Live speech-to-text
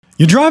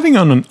You're driving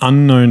on an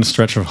unknown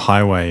stretch of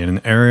highway in an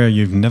area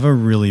you've never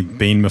really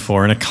been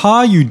before, in a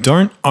car you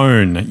don't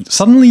own.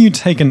 Suddenly you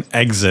take an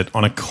exit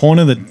on a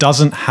corner that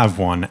doesn't have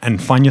one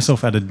and find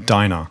yourself at a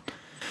diner.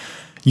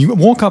 You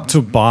walk up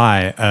to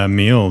buy a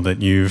meal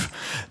that you've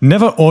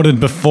never ordered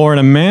before, and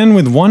a man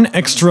with one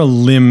extra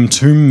limb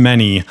too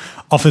many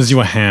offers you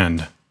a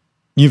hand.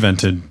 You've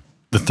entered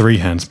the Three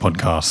Hands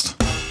Podcast.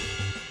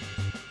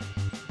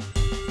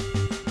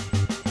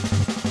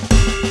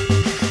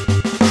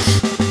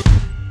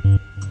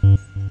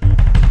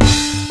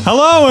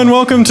 Hello and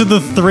welcome to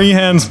the Three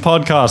Hands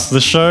Podcast,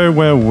 the show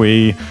where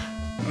we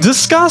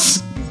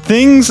discuss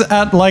things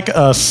at like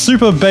a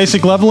super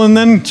basic level and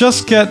then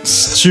just get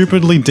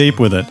stupidly deep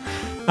with it.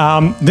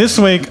 This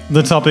week,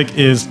 the topic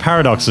is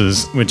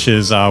paradoxes, which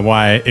is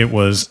why it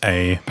was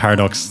a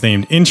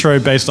paradox-themed intro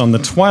based on the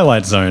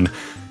Twilight Zone,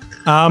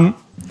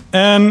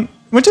 and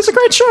which is a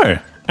great show.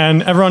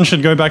 And everyone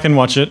should go back and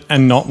watch it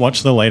and not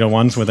watch the later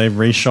ones where they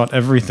reshot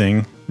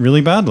everything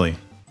really badly.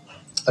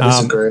 I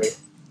disagree.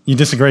 You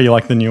disagree? You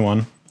like the new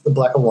one? The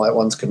black and white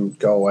ones can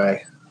go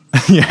away.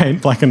 You hate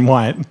black and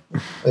white?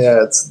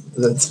 Yeah,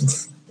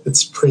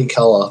 it's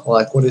pre-color.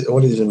 Like, what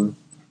is in...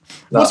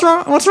 No. What's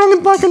wrong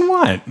with black and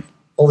white?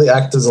 All the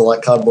actors are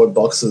like cardboard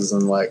boxes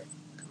and like...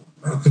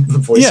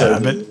 Yeah,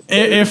 but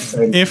if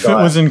it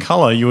was in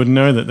color, you would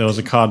know that there was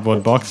a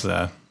cardboard box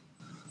there.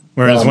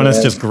 Whereas when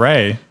it's just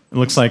grey, it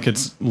looks like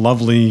it's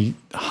lovely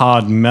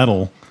hard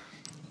metal.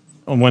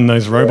 When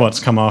those robots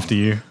come after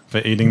you for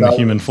eating the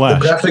human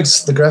flesh.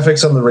 The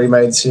graphics on the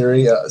remade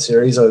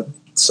series are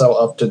so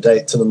up to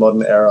date to the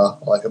modern era.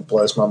 Like, it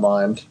blows my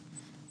mind.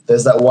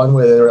 There's that one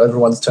where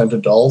everyone's turned to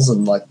dolls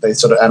and like they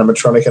sort of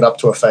animatronic it up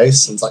to a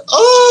face and it's like,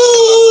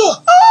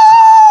 oh!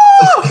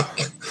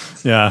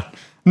 Yeah.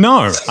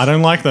 No, I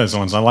don't like those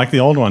ones. I like the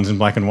old ones in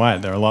black and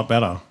white. They're a lot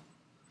better.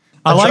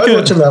 I tried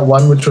watching that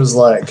one which was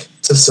like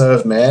To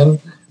Serve Man.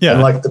 Yeah.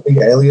 And like the big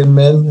alien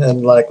men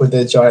and like with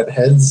their giant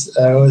heads.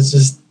 It was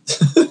just...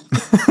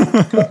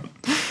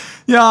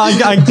 Yeah,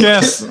 I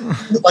guess.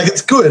 Like,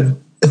 it's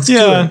good. It's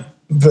good.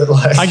 But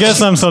like, I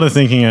guess I'm sort of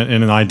thinking it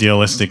in an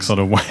idealistic sort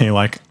of way.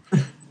 Like,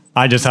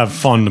 I just have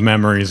fond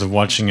memories of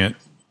watching it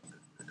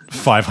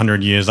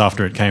 500 years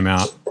after it came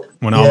out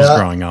when I was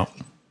growing up.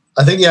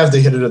 I think you have to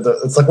hit it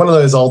it's like one of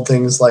those old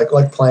things, like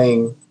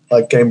playing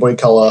like Game Boy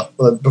Color,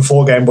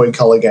 before Game Boy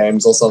Color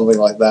games or something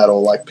like that,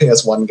 or like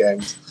PS1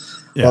 games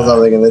or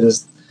something, and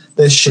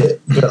they're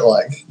shit, but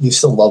like you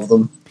still love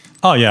them.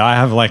 Oh yeah, I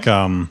have like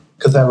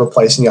because they have a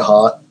place in your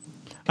heart.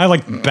 I have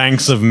like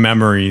banks of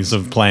memories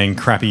of playing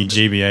crappy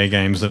GBA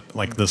games,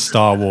 like the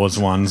Star Wars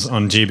ones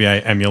on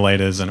GBA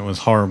emulators, and it was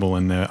horrible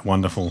and they're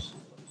wonderful.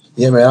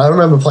 Yeah, man, I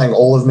remember playing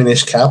all of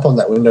Minish Cap on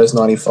that Windows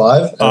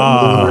 95,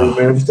 and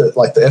we moved it,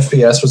 like the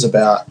FPS was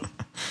about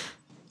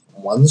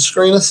one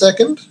screen a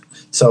second,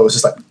 so it was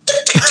just like...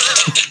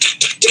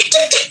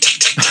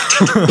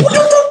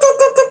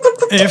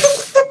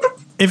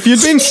 If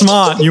you'd been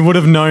smart, you would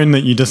have known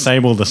that you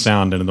disable the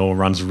sound and it all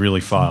runs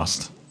really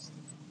fast.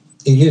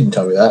 You didn't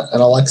tell me that,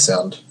 and I like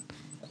sound.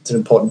 It's an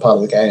important part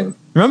of the game.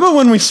 Remember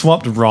when we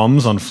swapped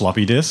ROMs on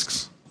floppy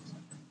disks?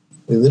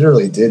 We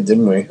literally did,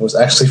 didn't we? It was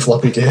actually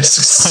floppy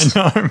disks.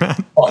 I know,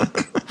 man.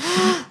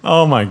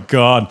 Oh my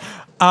god.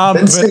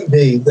 Then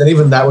CD, then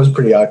even that was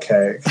pretty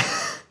archaic.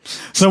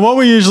 So what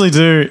we usually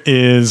do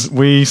is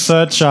we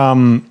search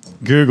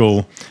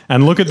Google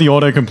and look at the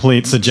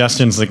autocomplete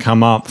suggestions that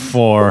come up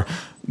for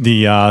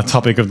the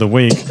topic of the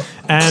week.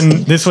 And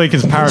this week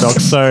is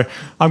paradox. So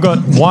I've got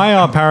why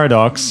are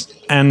paradox,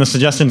 and the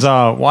suggestions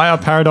are why are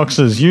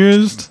paradoxes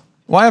used?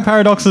 Why are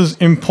paradoxes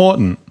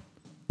important?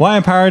 Why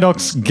are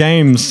paradox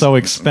games so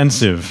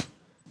expensive?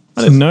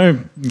 I didn't know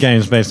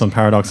games based on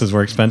paradoxes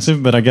were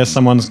expensive, but I guess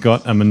someone's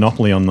got a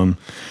monopoly on them.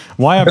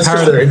 Why are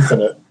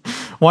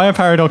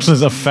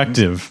paradoxes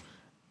effective?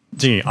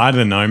 Gee, I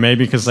don't know.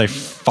 Maybe because they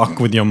fuck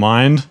with your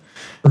mind.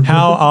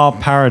 How are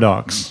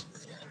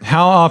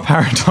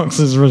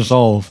paradoxes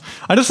resolved?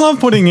 I just love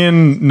putting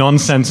in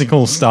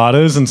nonsensical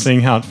starters and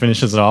seeing how it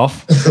finishes it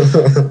off.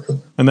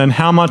 And then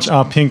how much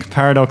are pink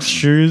paradox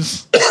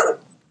shoes?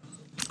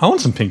 I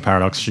want some pink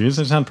paradox shoes.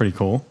 They sound pretty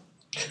cool.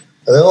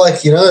 They're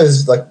like,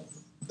 there's like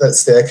that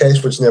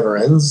staircase which never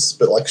ends,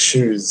 but like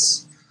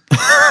shoes.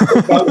 I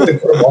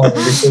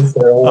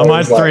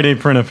might 3D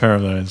print a pair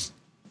of those.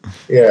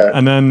 Yeah.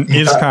 And then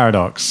is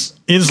paradox?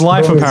 Is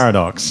life a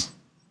paradox?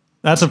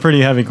 That's a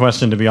pretty heavy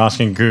question to be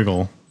asking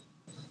Google.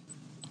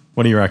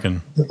 What do you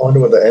reckon? I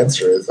wonder what the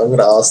answer is. I'm going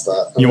to ask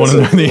that. You want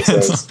to know the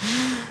answer?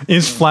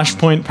 Is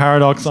Flashpoint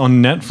Paradox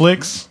on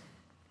Netflix?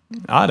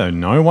 I don't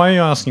know. Why are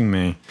you asking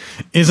me?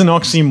 Is an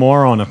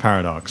oxymoron a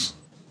paradox?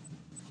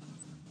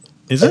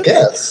 Is it? I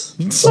guess.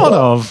 Sort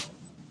of.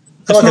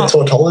 It's like a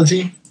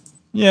tautology.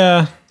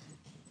 Yeah.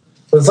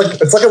 But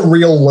it's like a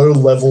real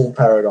low-level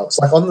paradox.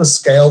 Like on the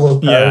scale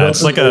of paradoxes. Yeah,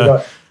 it's like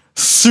a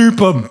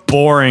super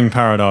boring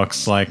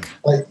paradox. Like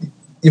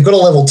you've got a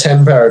level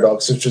 10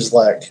 paradox, which is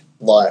like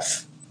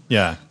life.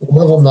 Yeah.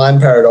 Level 9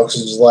 paradox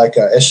is like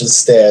Escher's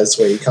stairs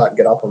where you can't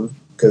get up them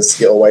because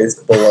you're always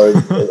below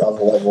the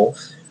other level.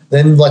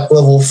 Then like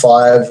level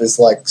 5 is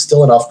like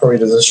still enough probably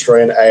to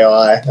destroy an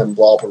AI and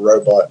blow up a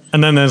robot.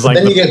 And then there's But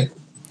like then you get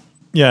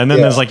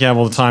there's like you have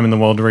all the time in the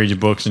world to read your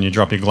books and you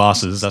drop your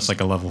glasses. That's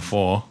like a level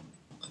 4.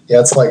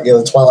 it's like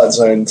the Twilight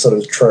Zone sort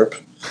of trope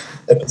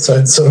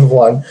episode sort of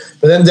one.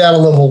 But then down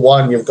on level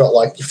 1 you've got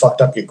like you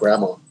fucked up your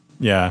grammar.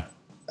 Yeah.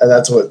 And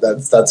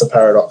that's a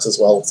paradox as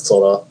well,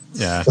 sort of.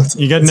 Yeah.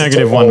 You get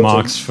negative 1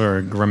 marks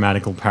for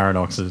grammatical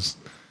paradoxes.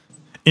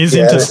 Is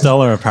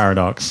Interstellar a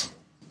paradox?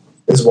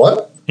 Is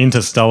what?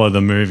 Interstellar,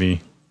 the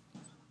movie.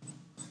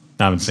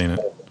 I haven't seen it.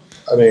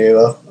 I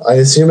mean, I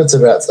assume I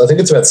think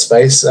it's about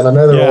space, and I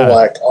know they're all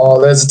like,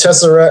 oh, there's a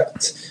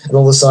tesseract, and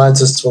all the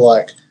scientists were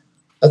like,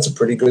 that's a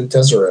pretty good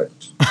tesseract.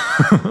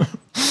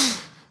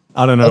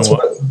 I don't know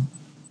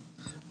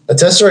a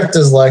tesseract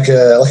is like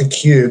a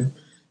cube.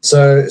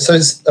 So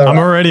I'm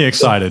already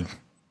excited.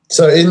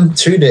 So in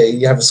 2D,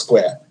 you have a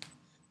square,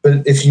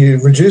 but if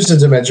you reduce a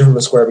dimension from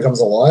a square, it becomes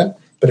a line.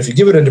 But if you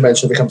give it a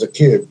dimension, it becomes a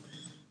cube.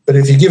 But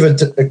if you give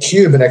it a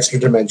cube an extra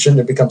dimension,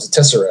 it becomes a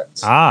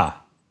tesseract.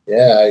 Ah.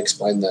 Yeah, I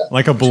explained that.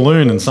 Like a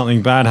balloon and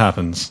something bad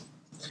happens.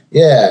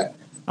 Yeah.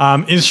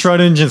 Is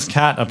Schrodinger's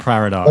cat a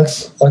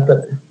paradox? Like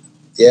that.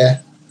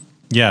 Yeah.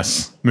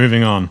 Yes.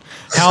 Moving on.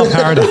 How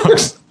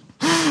paradox?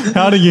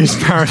 How to use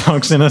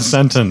paradox in a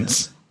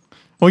sentence?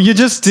 Well, you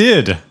just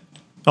did.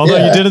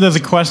 Although you did it as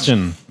a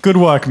question. Good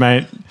work,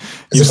 mate.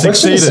 You've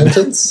succeeded. A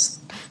sentence?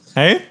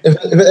 Hey? If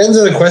it ends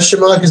in a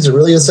question mark, is it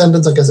really a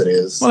sentence? I guess it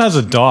is. Well, it has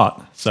a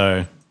dot,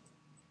 so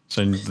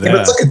there. Yeah,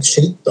 but it's like a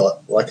cheat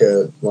dot, like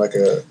a.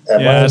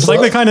 Yeah, it's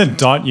like the kind of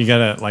dot you get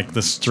at like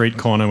the street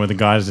corner where the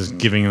guy's just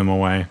giving them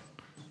away.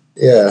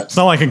 Yeah. It's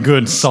not like a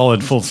good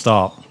solid full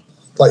stop.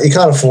 Like you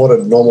can't afford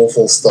a normal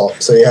full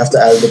stop, so you have to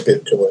add a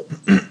bit to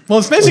it. Well,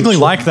 it's basically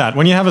like that.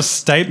 When you have a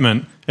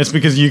statement, it's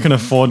because you can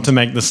afford to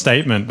make the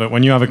statement, but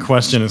when you have a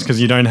question, it's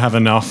because you don't have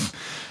enough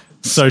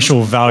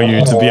social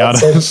value to be able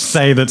to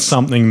say that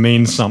something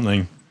means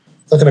something.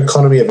 It's like an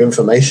economy of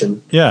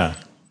information. Yeah.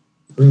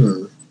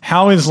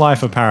 How is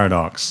life a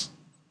paradox?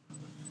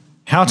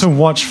 How to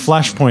watch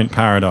Flashpoint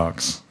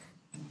paradox?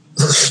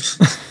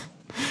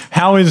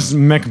 How is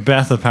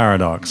Macbeth a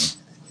paradox?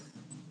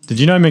 Did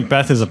you know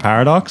Macbeth is a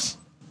paradox?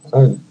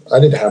 I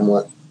did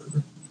Hamlet.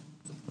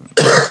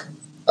 I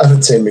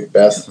haven't seen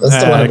Macbeth.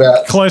 That's the one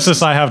about...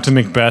 Closest I have to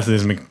Macbeth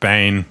is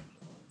McBain.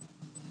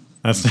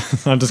 I've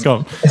just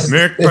got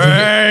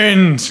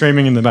McBain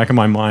screaming in the back of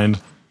my mind.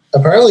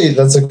 Apparently,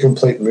 that's a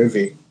complete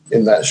movie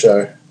in that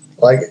show.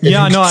 Like,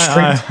 yeah, no,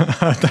 I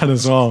heard that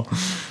as well.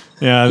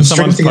 Yeah,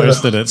 someone's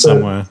posted it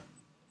somewhere.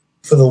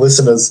 For the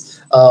listeners,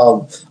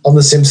 on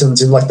The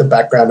Simpsons, in like the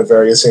background of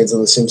various scenes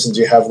on The Simpsons,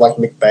 you have like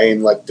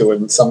McBain like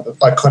doing some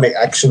iconic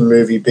action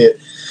movie bit,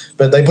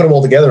 but they put them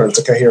all together and it's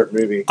a coherent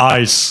movie.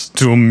 Ice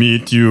to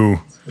meet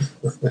you.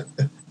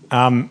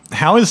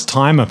 How is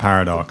time a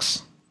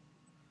paradox?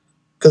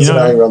 Because it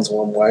only runs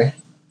one way,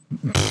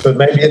 but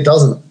maybe it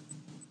doesn't.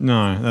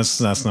 No,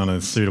 that's not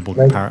a suitable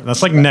paradox.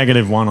 That's like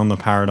 -1 on the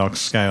paradox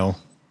scale.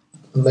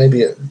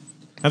 Maybe it.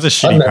 That's a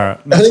shitty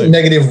paradox. I think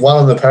 -1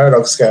 on the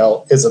paradox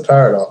scale is a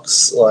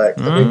paradox. Like,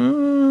 I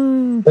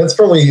mean, that's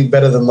probably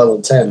better than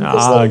level 10.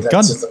 God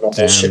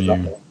damn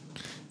you.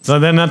 So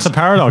then that's a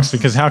paradox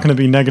because how can it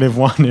be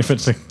 -1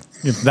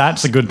 if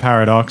that's a good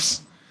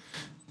paradox?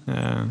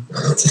 No,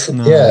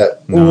 yeah.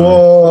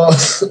 No.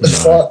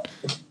 No.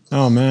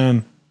 Oh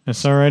man,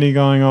 it's already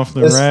going off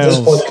the rails. This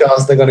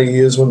podcast they're going to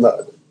use when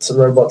the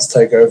robots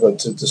take over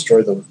to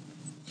destroy them.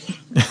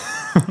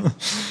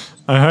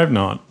 I hope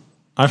not.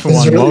 I, for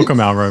one, welcome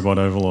our robot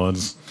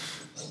overlords.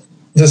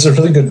 There's a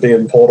really good bit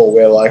in Portal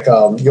where, like,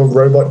 your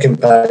robot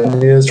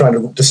companion is trying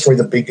to destroy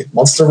the big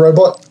monster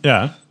robot.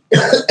 Yeah.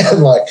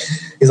 And, like,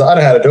 he's like, I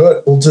know how to do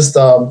it. We'll just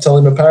tell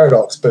him a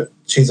paradox, but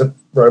she's a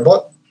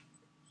robot.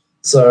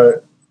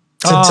 So,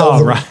 so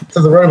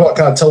the robot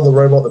can't tell the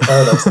robot the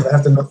paradox. They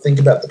have to not think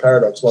about the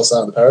paradox while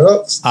saying the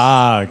paradox.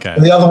 Okay.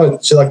 And the other one,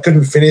 she, like,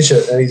 couldn't finish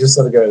it, and he just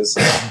sort of goes,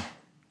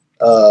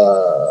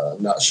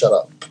 no, shut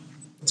up.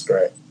 It's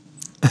great.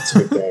 It's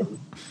a good game.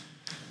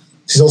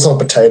 She's also a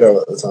potato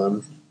at the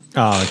time.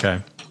 Oh, okay.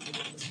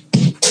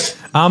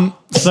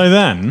 So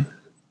then,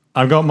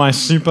 I've got my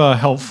super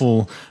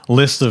helpful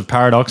list of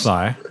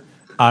paradoxi.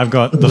 I've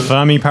got the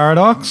Fermi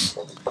paradox,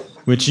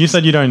 which you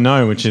said you don't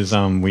know, which is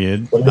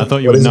weird. I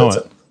thought you would know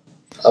it.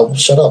 Oh,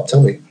 shut up.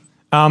 Tell me.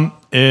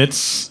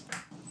 It's...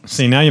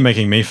 See, now you're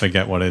making me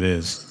forget what it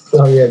is.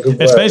 Oh, yeah, good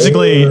It's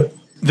basically...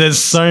 There's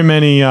so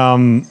many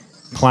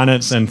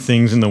planets and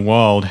things in the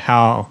world.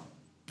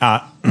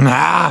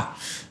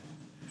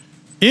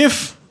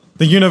 If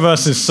the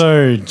universe is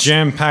so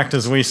jam-packed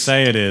as we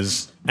say it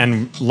is,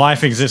 and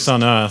life exists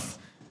on Earth,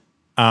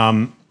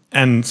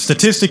 and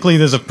statistically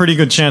there's a pretty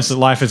good chance that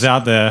life is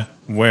out there,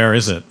 where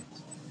is it?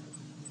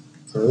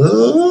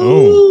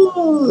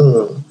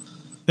 Ooh.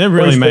 They're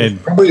really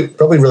made...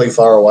 Probably really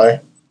far away.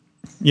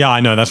 Yeah,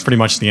 I know, that's pretty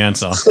much the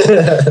answer.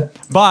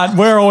 But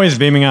we're always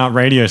beaming out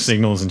radio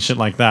signals and shit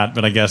like that,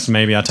 but I guess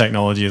maybe our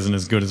technology isn't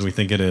as good as we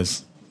think it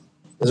is.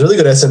 There's a really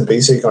good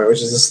SMBC comic,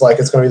 which is just like,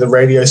 it's going to be the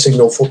radio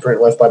signal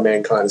footprint left by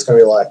mankind. It's going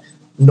to be like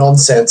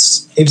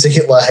nonsense, heaps of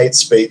Hitler hate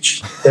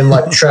speech, then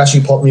like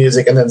trashy pop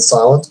music, and then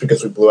silence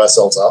because we blew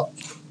ourselves up.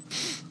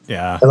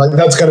 Yeah. And like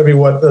that's going to be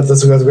what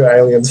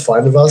aliens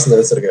find of us, and then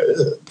it's going to go.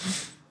 Ugh.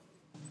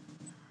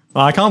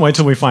 Well, I can't wait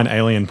till we find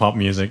alien pop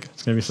music.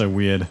 It's going to be so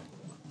weird.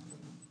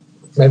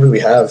 Maybe we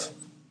have.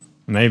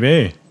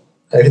 Maybe.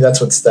 Maybe that's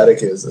what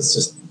static is. It's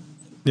just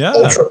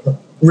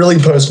really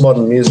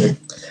postmodern music.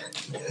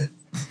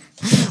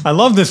 I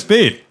love this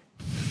beat.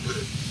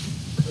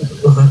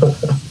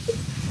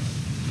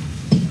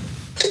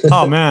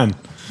 Oh, man.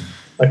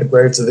 I could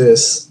rave to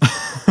this.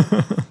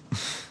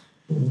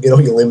 Get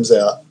all your limbs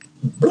out.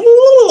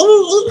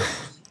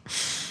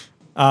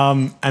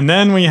 And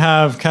then we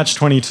have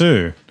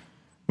Catch-22,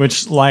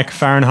 which, like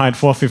Fahrenheit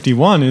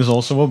 451, is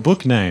also a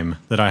book name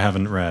that I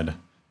haven't read.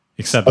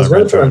 Except I was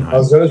going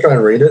to try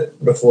and read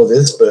it before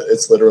this, but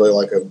it's literally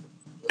like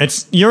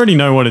you already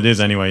know what it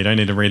is anyway. You don't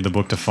need to read the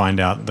book to find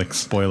out the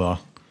spoiler.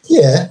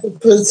 Yeah,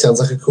 but it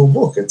sounds like a cool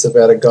book. It's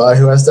about a guy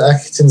who has to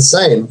act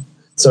insane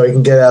so he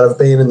can get out of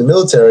being in the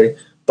military.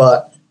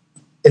 But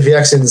if he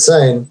acts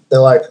insane, they're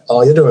like,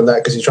 oh, you're doing that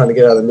because you're trying to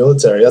get out of the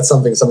military. That's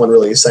something someone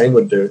really insane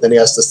would do. Then he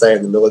has to stay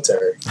in the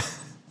military.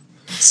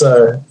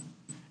 So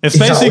it's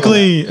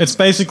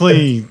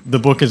basically the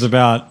book is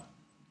about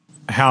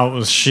how it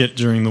was shit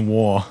during the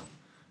war.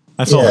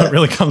 That's all it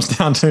really comes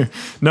down to.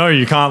 No,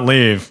 you can't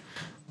leave.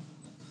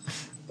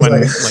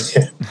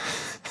 Actually,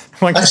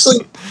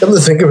 come to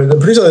think of it, I'm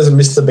pretty sure there's a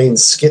Mr. Bean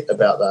skit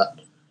about that.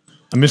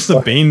 A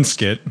Mr. Bean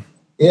skit?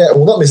 Yeah,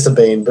 well, not Mr.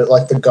 Bean, but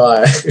like the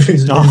guy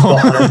who's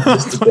behind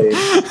Mr. Bean.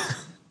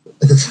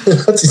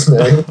 What's his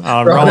name?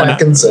 Rowan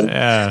Atkinson.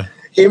 Yeah.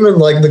 Him and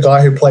like the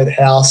guy who played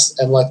House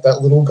and like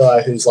that little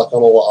guy who's like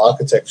on all the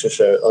architecture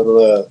show, on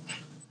the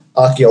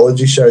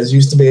archaeology shows,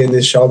 used to be in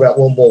this show about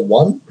World War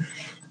One.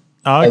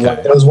 Oh, okay. And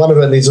like, there was one of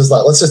it, and he's just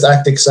like, let's just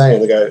act insane.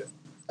 They go,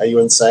 are you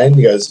insane?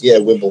 He goes, yeah,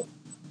 Wibble.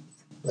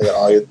 They go,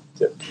 oh,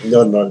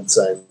 you're not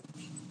insane.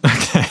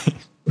 Okay.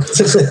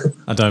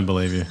 I don't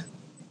believe you.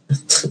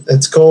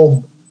 It's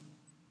called,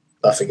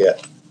 I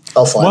forget.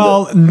 I'll find it.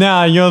 Well,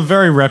 nah, you're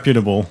very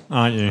reputable,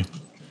 aren't you?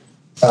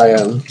 I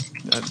am.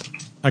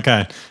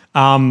 Okay.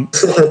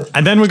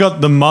 And then we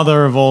got the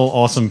mother of all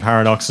awesome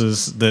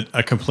paradoxes that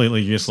are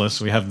completely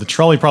useless. We have the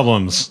trolley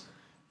problems.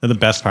 They're the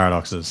best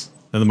paradoxes.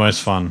 They're the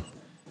most fun.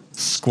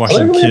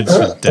 Squashing kids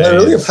for days. Are they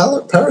really a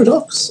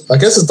paradox? I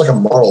guess it's like a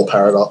moral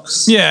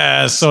paradox.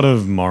 Yeah, sort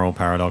of moral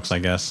paradox, I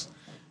guess.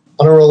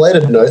 On a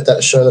related note,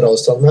 that show that I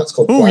was talking about, it's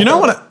called. Oh, you know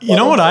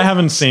what I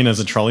haven't seen as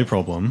a trolley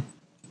problem?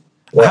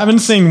 What? I haven't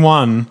seen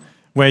one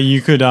where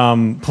you could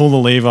pull the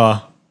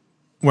lever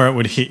where it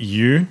would hit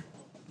you.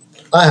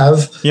 I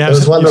have. Yeah, there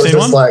was one that was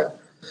just like.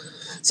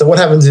 So what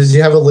happens is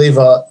you have a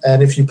lever,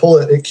 and if you pull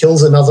it, it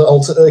kills another.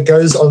 It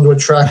goes onto a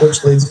track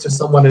which leads to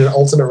someone in an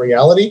alternate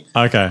reality.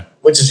 Okay.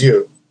 Which is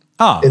you.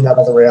 Oh. In that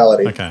other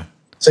reality. Okay.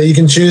 So you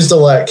can choose to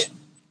like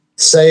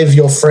save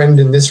your friend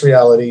in this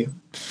reality,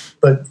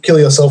 but kill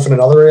yourself in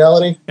another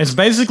reality. It's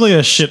basically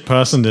a shit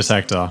person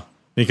detector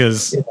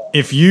because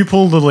if you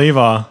pull the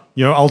lever,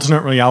 your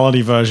alternate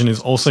reality version is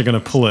also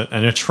going to pull it,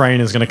 and a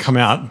train is going to come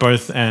out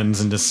both ends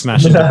and just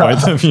smash into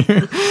both of you.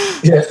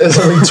 Yeah, there's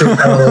only two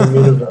parallel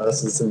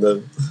universes in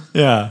the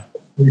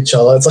each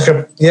other. It's like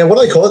what do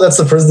they call it? That's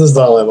the prisoner's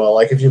dilemma.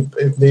 Like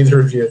if neither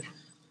of you.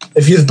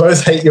 If you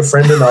both hate your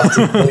friend enough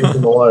to leave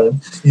them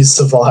alone, you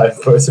survive,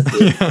 both of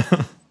you.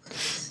 Yeah.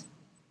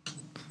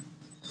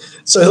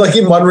 So, like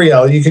in one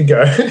reality, you could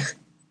go,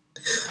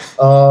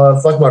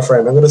 fuck my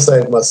friend, I'm going to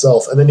save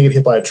myself. And then you get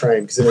hit by a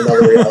train because in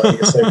another reality, you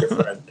can save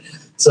your friend.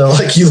 So,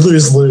 like, you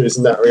lose.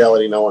 In that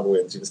reality, no one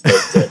wins. You just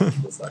both dead.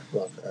 It's like,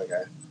 look,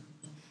 okay.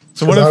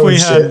 So, what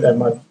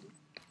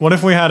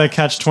if we had a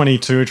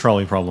Catch-22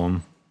 trolley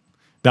problem?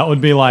 That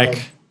would be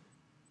like...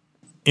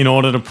 in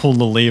order to pull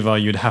the lever,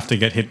 you'd have to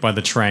get hit by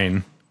the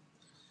train.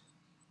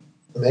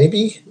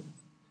 Maybe.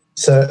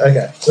 So,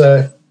 okay.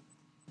 So,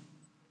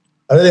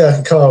 I don't think I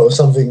can come up with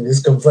something this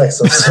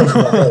complex.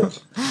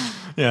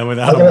 Yeah,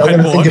 without I'm going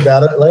to think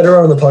about it. Later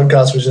on in the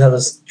podcast, we should have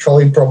a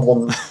trolley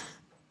problem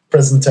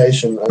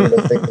presentation. I'm going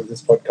to think that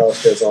this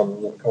podcast goes on.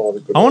 I'm going to come up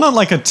with a good I want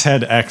like a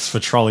TEDx for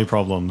trolley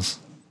problems.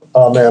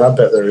 Oh, man, I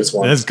bet there is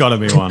one. There's got to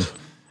be one.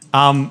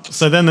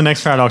 So then the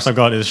next paradox I've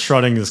got is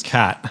Schrodinger's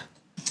cat.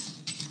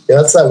 Yeah,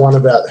 that's that one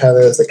about how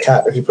there's a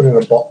cat. If you put it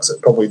in a box, it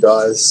probably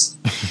dies.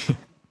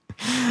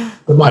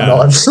 It might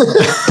not.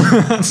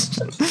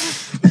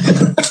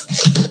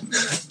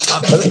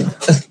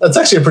 That's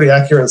actually a pretty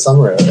accurate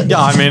summary. Yeah,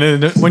 I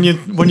mean, when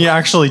you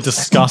actually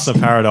discuss a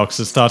paradox,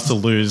 it starts to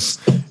lose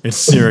its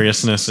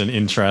seriousness and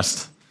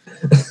interest.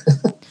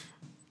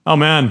 Oh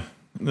man,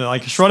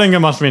 like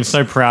Schrodinger must have been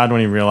so proud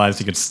when he realized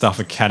he could stuff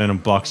a cat in a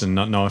box and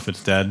not know if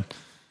it's dead.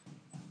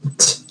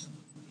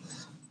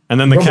 And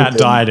then the cat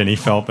died, and he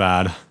felt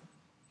bad.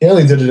 He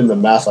only did it in the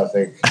math, I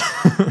think.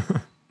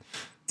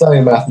 It's only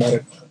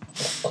a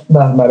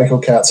mathematical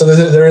cat. So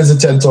there is a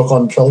TED Talk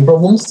on trolley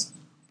problems.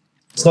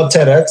 It's not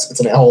TEDx. It's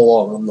an hour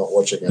long. I'm not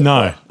watching it.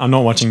 No, I'm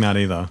not watching that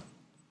either.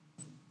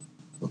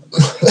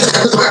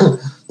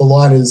 The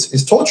line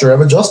is torture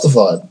ever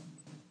justified?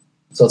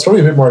 So it's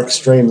probably a bit more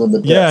extreme than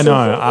the death. Yeah,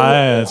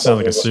 no, it sounds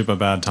like a super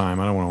bad time.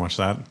 I don't want to watch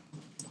that.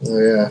 Oh,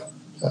 yeah.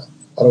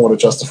 I don't want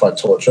to justify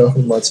torture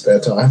in my spare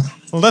time.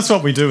 Well, that's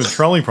what we do with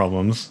trolley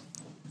problems.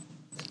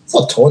 It's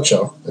not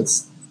torture.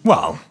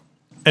 Well,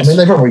 I mean,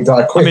 they probably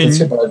die quick. I mean, it's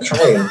hit by a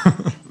train.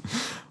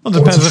 Well,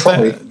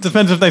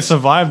 depends if they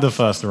survive the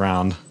first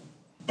round.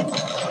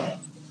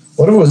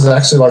 What if it was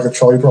actually like a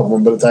trolley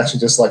problem, but it's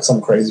actually just like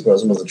some crazy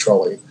person with a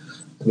trolley,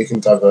 and you can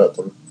divert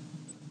them?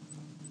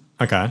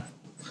 Okay.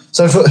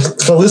 So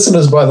for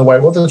listeners, by the way,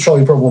 what the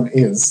trolley problem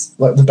is,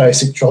 like the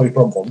basic trolley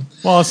problem.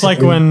 Well, it's like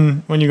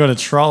when you got a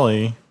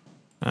trolley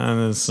and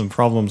there's some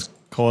problems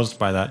caused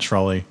by that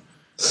trolley,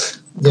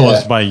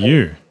 caused by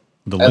you,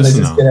 the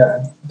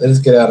listener. They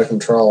just get out of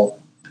control.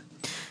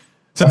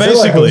 So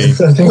basically,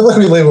 I feel like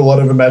we leave a lot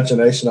of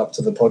imagination up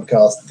to the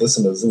podcast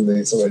listeners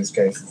in some of these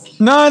cases.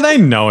 No, they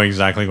know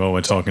exactly what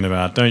we're talking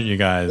about, don't you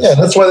guys? Yeah,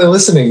 that's why they're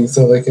listening,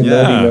 so they can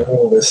know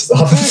all this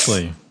stuff.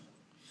 Exactly.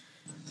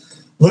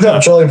 Look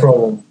up trolley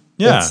problem.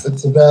 Yeah.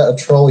 It's about a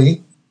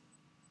trolley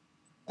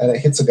and it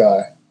hits a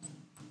guy.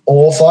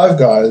 Or 5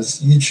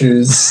 guys. You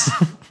choose.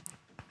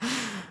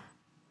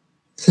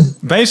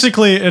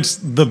 Basically, it's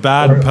the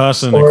bad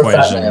person or equation.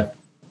 A fat man.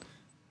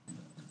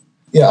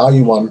 Yeah, are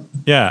you one?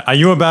 Yeah, are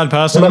you a bad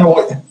person? No matter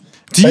what.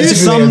 Do you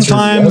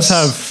sometimes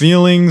have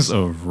feelings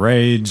of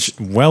rage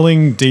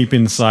welling deep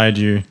inside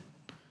you?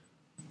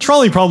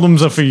 Trolley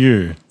problems are for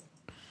you.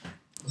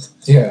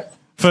 Yeah.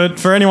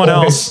 For anyone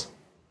else,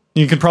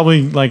 you'd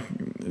probably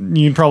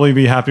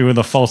be happy with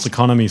a false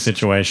economy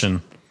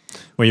situation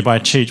where you buy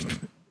cheap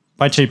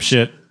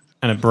shit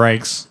and it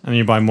breaks, and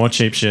you buy more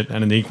cheap shit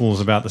and it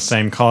equals about the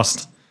same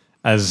cost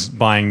as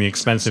buying the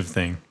expensive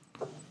thing.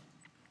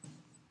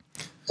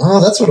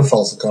 Oh, that's what a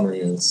false economy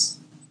is.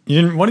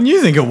 What did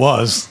you think it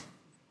was?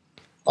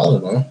 I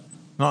don't know.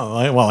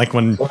 Oh, like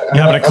when you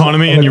have an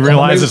economy and you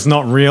realize it's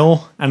not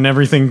real and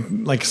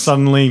everything like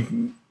suddenly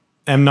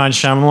M. Night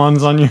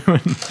Shyamalan's on you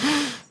and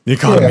the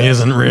economy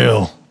isn't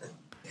real.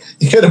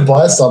 You go to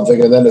buy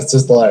something and then it's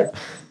just like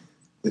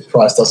the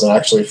price doesn't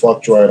actually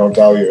fluctuate on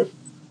value.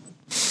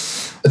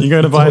 You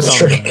go to buy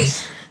something.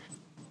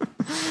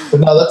 But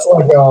no, that's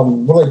like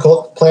what do they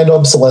call it? Planned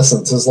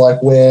obsolescence is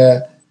like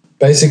where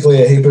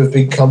basically a heap of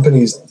big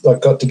companies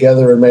like got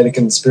together and made a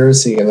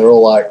conspiracy, and they're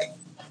all like,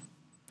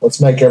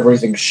 let's make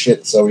everything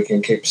shit so we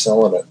can keep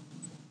selling it.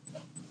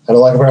 And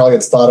like apparently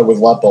it started with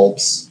light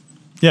bulbs.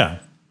 Yeah.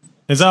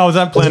 Was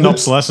that planned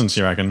obsolescence,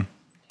 you reckon?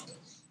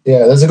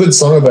 Yeah, there's a good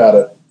song about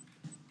it.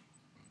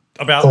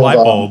 About light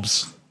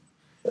bulbs.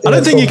 I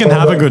don't think you can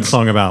have a good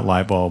song about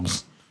light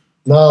bulbs.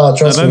 No,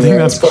 trust me. I don't think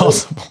that's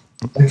possible.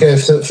 Okay,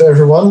 for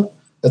everyone,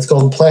 it's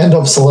called Planned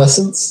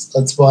Obsolescence.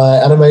 It's by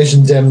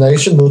Animation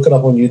Damnation. Look it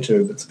up on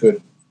YouTube. It's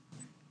good.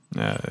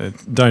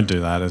 Don't do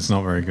that. It's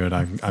not very good.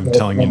 I'm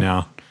telling you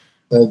now.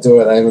 Don't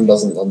do it. Eamon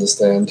doesn't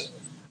understand.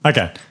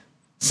 Okay,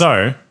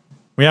 so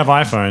we have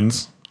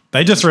iPhones.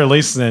 They just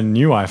released their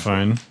new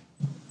iPhone.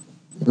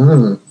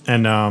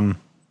 And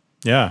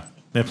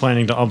they're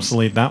planning to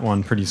obsolete that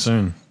one pretty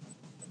soon.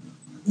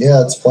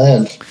 Yeah, it's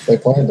planned. They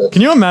planned it.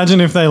 Can you imagine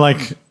if they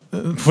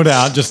put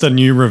out just a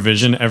new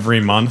revision every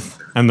month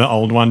and the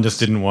old one just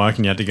didn't work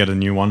and you had to get a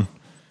new one?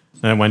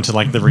 And it went to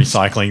the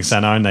recycling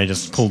center and they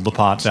just pulled the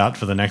parts out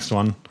for the next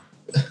one.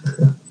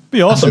 It'd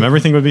be awesome.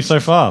 Everything would be so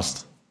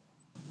fast.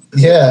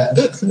 Yeah,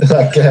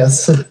 I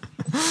guess.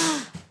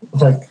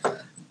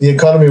 The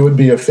economy would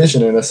be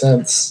efficient in a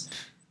sense.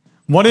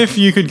 What if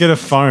you could get a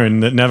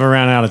phone that never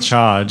ran out of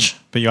charge,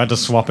 but you had to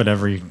swap it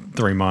every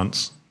 3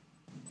 months?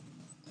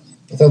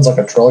 That sounds like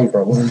a trolley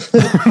problem.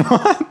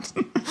 What?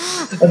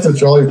 That's a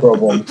trolley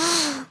problem.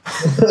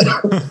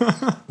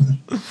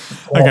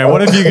 Okay,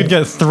 what if you could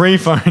get 3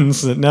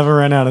 phones that never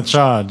ran out of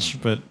charge,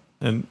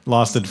 and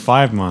lasted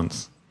 5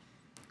 months?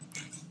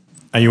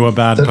 Are you a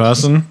bad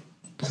person?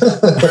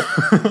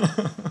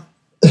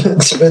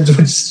 It depends which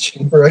is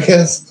cheaper, I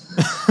guess.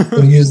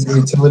 We'll use the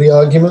utility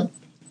argument.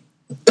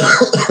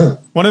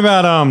 What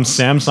about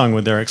Samsung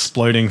with their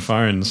exploding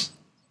phones?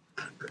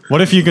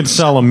 What if you could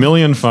sell 1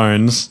 million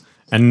phones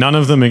and none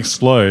of them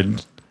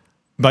explode,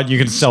 but you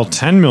could sell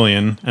 10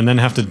 million and then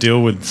have to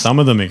deal with some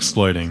of them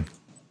exploding?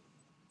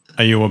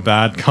 Are you a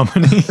bad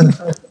company?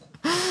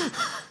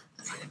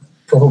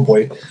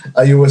 Probably.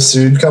 Are you a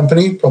sued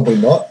company? Probably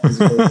not.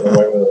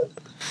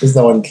 Because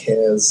no one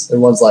cares.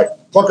 Everyone's like,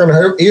 fucking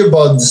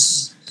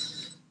earbuds.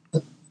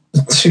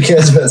 Who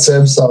cares about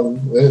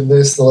Samsung?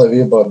 They still have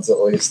earbuds at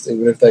least,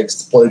 even if they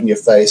explode in your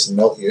face and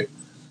melt you.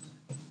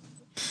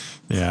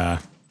 Yeah.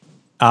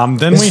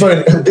 This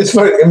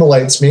phone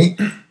emulates me.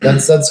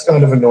 That's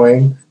kind of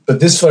annoying. But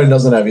this phone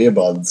doesn't have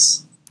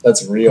earbuds.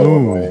 That's real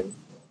annoying.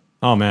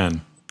 Oh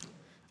man,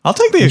 I'll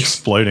take the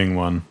exploding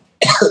one.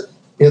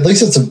 Yeah, at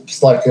least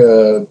it's like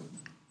a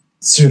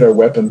pseudo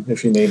weapon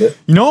if you need it.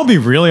 You know what would be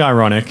really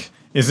ironic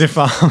is if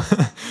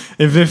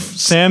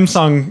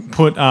Samsung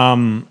put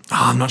I'm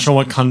not sure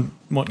what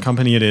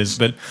company it is,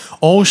 but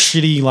all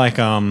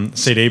shitty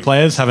CD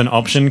players have an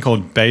option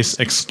called Bass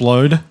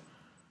Explode.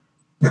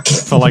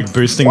 for like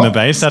boosting the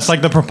bass. That's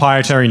like the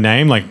proprietary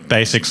name, like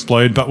Bass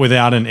Explode, but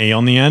without an E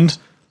on the end,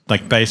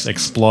 like Bass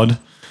Explode.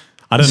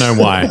 I don't know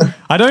why.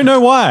 I don't know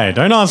why.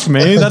 Don't ask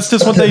me. That's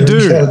just what they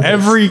do.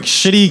 Every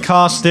shitty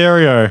car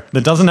stereo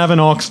that doesn't have an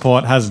aux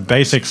port has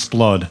Bass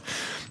Explode.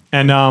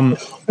 And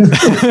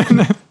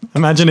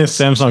imagine if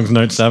Samsung's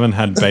Note 7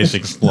 had Bass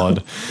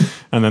Explode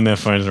and then their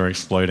phones are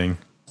exploding.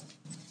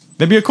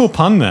 There'd be a cool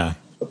pun there.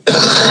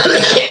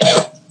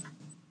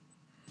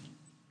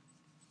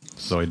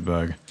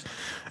 Zoidberg.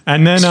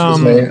 And then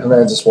and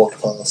I just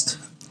walked past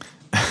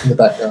in the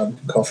background,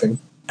 coughing.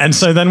 And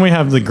so then we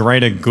have the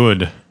greater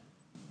good.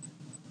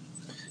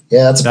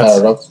 Yeah, that's a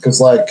paradox,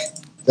 because like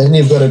then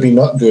you've got to be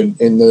not good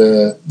in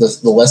the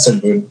lesser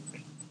good.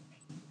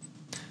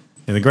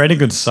 Yeah, the greater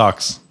good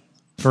sucks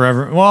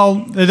forever.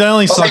 Well, it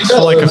only sucks for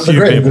like a few people. The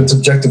greater people. good's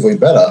objectively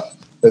better.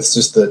 It's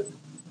just that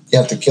you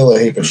have to kill a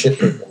heap of shit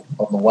people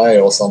on the way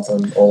or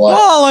something. Or like,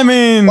 well, I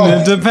mean,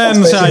 it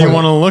depends how you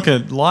want to look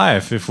at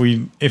life. If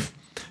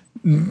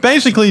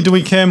basically, do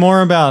we care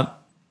more about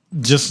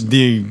just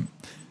the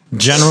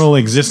general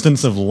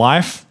existence of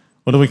life,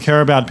 or do we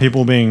care about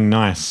people being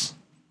nice?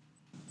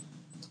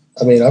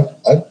 I mean,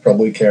 I'd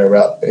probably care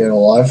about being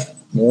alive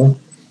more.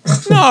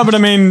 No, but I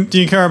mean, do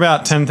you care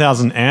about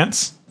 10,000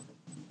 ants?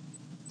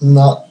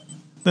 No.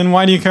 Then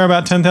why do you care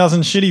about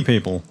 10,000 shitty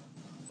people?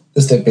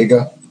 Because they're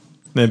bigger.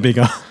 They're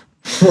bigger.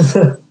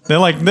 they're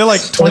like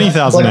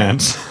 20,000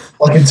 ants.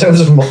 Like in terms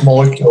of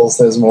molecules,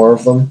 there's more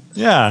of them.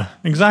 Yeah,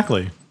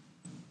 exactly.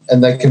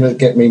 And they can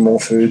get me more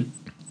food.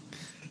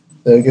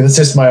 It's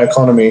just my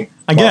economy.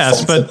 I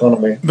guess,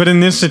 but in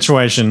this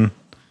situation,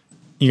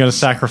 you got to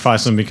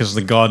sacrifice them because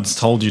the gods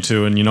told you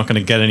to, and you're not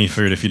going to get any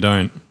food if you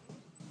don't.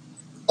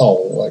 Oh,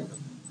 like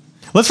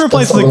let's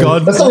replace the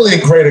god. That's not really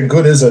a greater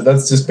good, is it?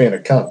 That's just being a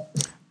cunt.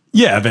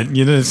 Yeah, but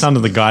it's under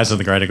the guise of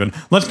the greater good.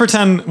 Let's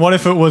pretend. What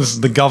if it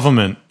was the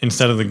government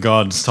instead of the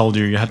gods told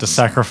you had to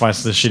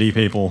sacrifice the shitty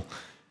people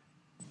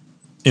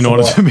in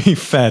order to be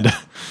fed?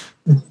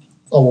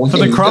 Oh, well, for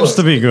the crops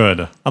to be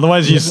good.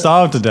 Otherwise, you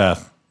starve to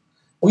death.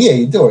 Well, yeah,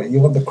 you do it. You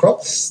want the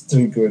crops to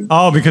be good.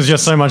 Oh, because you're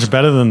so much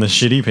better than the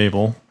shitty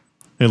people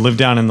who live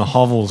down in the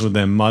hovels with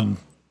their mud.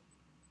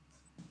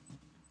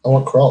 I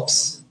want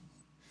crops.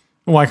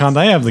 Why can't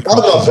they have the crops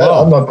as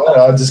well? I'm not bad.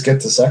 I just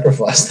get to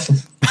sacrifice them.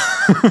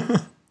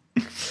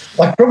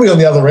 Like, probably on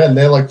the other end,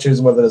 they're like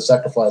choosing whether to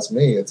sacrifice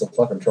me. It's a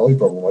fucking trolley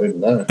problem. I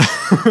didn't know.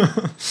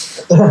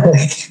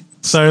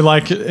 So,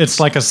 like, it's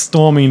like a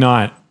stormy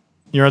night.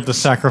 You're at the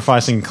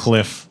sacrificing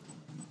cliff.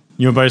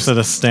 You're both at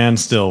a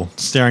standstill,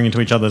 staring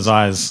into each other's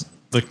eyes.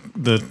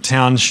 The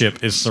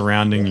township is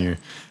surrounding you,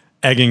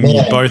 egging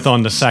you both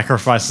on to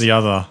sacrifice the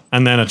other.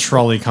 And then a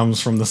trolley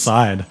comes from the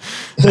side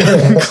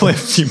and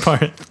clips you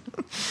both.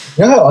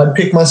 Yeah, I'd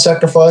pick my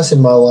sacrifice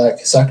in my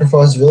like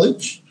sacrifice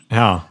village.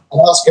 How?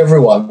 I'd ask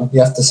everyone, you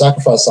have to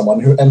sacrifice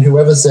someone, and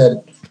whoever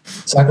said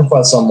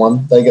sacrifice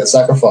someone, they get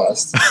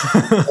sacrificed.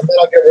 And then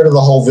I'll get rid of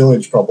the whole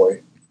village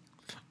probably.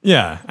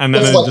 Yeah, and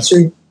then like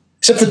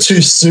except for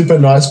two super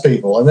nice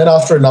people, and then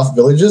after enough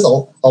villages,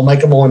 I'll make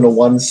them all into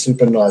one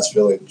super nice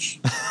village.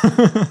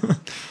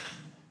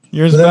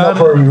 You're then they'll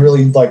probably be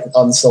really like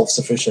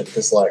unself-sufficient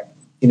because like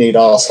you need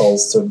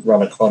assholes to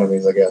run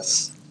economies, I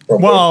guess.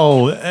 Probably.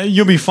 Well,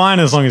 you'll be fine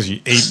as long as you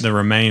eat the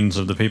remains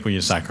of the people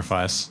you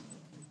sacrifice.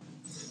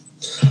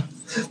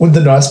 Would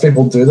the nice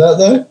people do that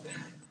though?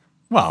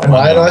 Well, am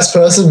I a nice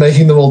person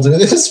making them all do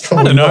this?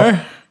 Probably I don't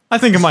know. I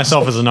think of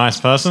myself as a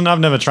nice person. I've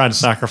never tried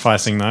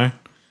sacrificing though.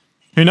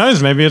 Who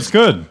knows? Maybe it's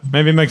good.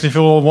 Maybe it makes you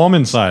feel all warm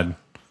inside.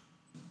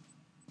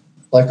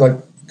 Like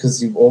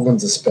because your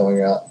organs are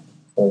spilling out.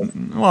 Or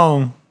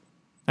well,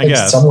 I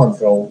guess someone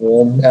feel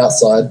warm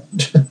outside.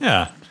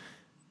 Yeah.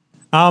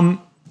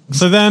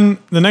 So then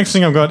the next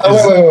thing I've got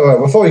is... Wait.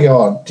 Before we go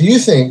on, do you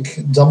think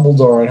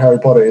Dumbledore in Harry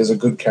Potter is a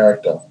good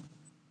character?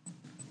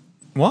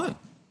 What?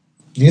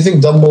 Do you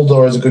think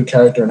Dumbledore is a good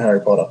character in Harry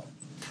Potter?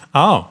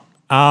 Oh.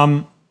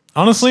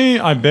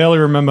 Honestly, I barely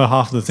remember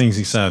half the things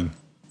he said.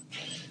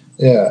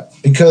 Yeah,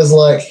 because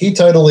like he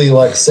totally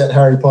like set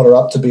Harry Potter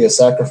up to be a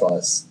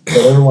sacrifice.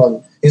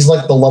 But he's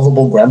like the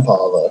lovable grandpa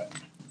though.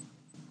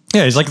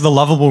 Yeah, he's like the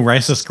lovable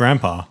racist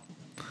grandpa.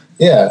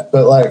 Yeah,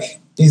 but like...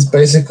 he's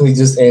basically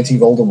just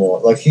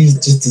anti-Voldemort. Like, he's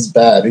just as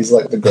bad. He's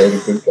like the greater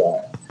good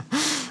guy.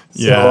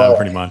 Yeah,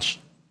 pretty much.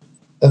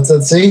 That's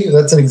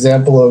an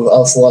example of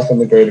us liking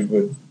the greater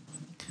good.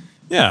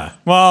 Yeah.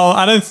 Well,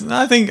 I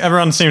think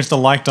everyone seems to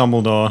like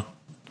Dumbledore,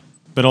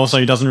 but also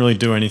he doesn't really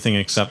do anything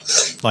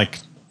except like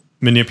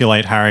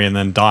manipulate Harry and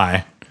then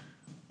die.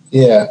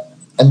 Yeah,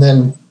 and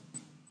then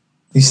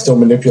he's still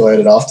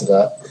manipulated after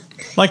that.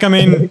 Like, I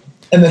mean.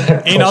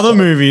 In other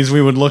movies,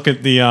 we would look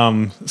at the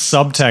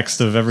subtext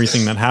of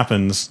everything that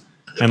happens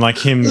and like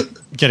him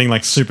getting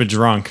like super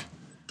drunk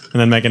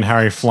and then making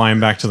Harry flying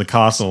back to the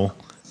castle.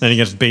 Then he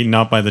gets beaten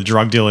up by the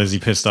drug dealers he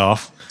pissed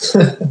off.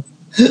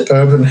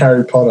 Urban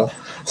Harry Potter.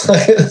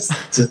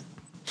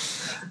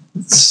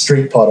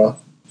 Street Potter.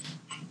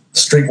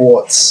 Street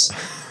Warts.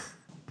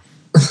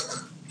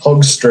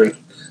 Hog Street.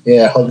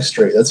 Yeah, Hog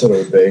Street. That's what it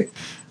would be.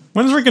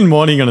 When's Rick and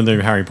Morty going to do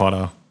Harry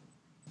Potter?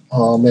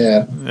 Oh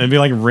man, It'd be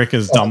like Rick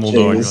as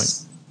Dumbledore.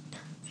 jeez.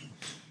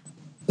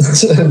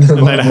 And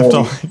they'd have to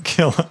like,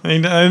 kill.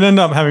 They'd end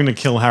up having to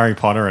kill Harry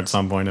Potter at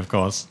some point, of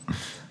course.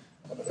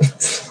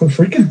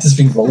 Rick could just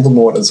be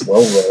Voldemort as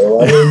well,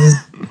 though.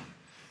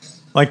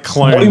 Like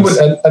clones.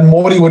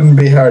 Morty wouldn't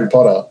be Harry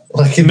Potter.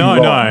 Like,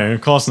 No,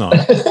 of course not.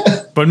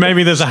 But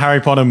maybe there's a Harry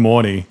Potter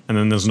Morty, and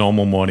then there's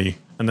normal Morty,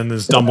 and then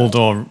there's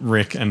Dumbledore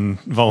Rick and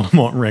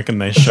Voldemort Rick,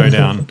 and they show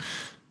down.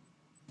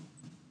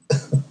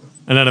 And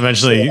then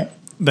eventually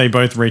they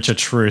both reach a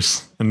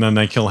truce, and then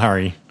they kill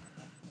Harry.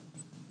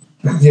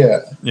 Yeah.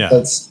 Yeah.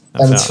 It's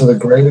for the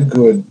greater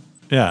good.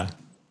 Yeah.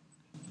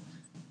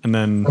 And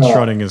then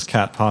Schrodinger's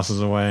cat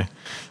passes away.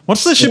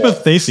 What's the ship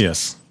of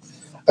Theseus?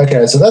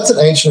 Okay, so that's an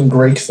ancient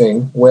Greek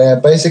thing where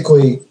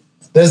basically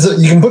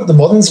you can put the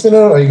modern spin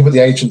on it or you can put the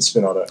ancient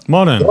spin on it.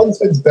 Modern. The modern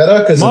spin's better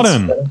because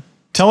modern.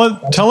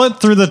 Tell it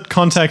through the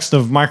context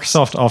of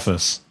Microsoft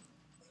Office.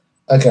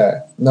 Okay,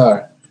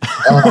 no.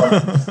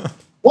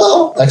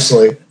 Well,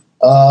 actually,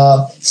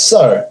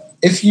 so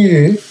if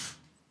you...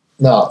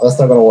 No, that's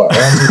not going to work.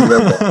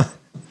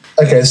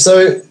 Okay,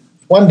 so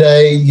one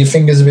day your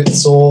finger's a bit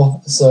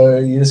sore, so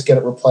you just get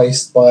it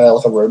replaced by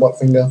like a robot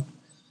finger.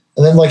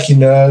 And then like your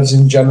nerves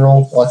in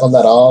general, like on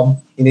that arm,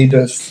 you need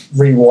to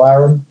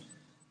rewire them.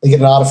 You get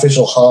an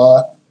artificial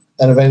heart,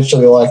 and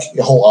eventually like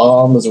your whole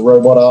arm is a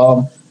robot arm.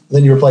 And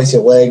then you replace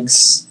your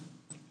legs.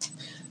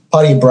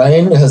 Part of your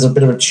brain has a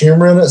bit of a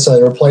tumor in it, so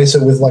they replace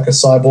it with like a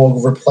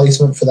cyborg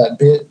replacement for that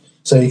bit,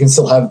 so you can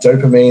still have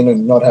dopamine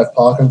and not have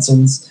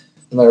Parkinson's.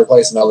 And they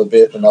replace another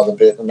bit, another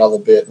bit, another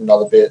bit,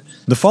 another bit.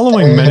 The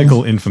following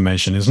medical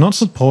information is not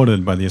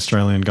supported by the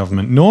Australian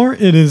government, nor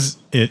is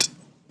it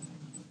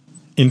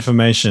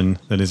information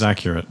that is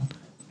accurate.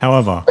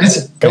 However,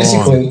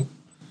 basically,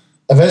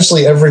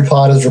 eventually every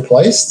part is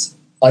replaced.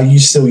 Are you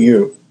still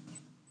you?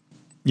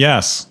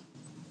 Yes.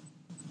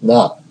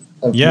 Nah.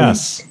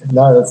 Yes.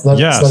 No, that's not,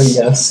 yes. It's not a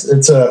yes.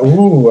 It's a,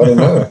 ooh, I don't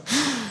know.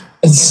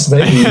 It's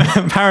maybe.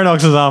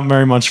 Paradoxes aren't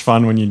very much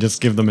fun when you just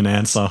give them an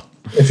answer.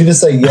 If you just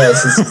say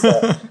yes, it's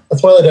just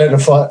that's why they don't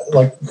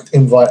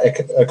invite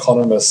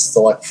economists to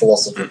like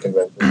philosophy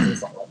conventions and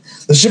stuff like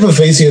that. The ship of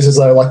Theseus is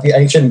like the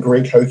ancient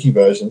Greek hokey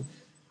version,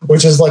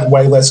 which is like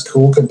way less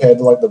cool compared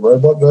to like the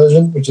robot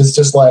version, which is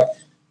just like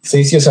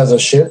Theseus has a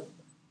ship,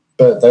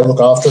 but they look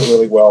after it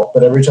really well.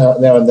 But every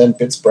time now and then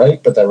bits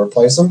break, but they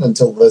replace them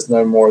until there's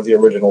no more of the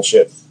original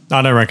ship.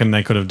 I don't reckon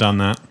they could have done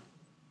that.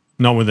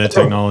 Not with their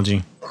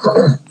technology.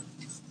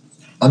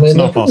 I mean, it's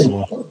not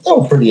possible. They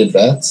were pretty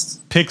advanced.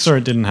 Pixar,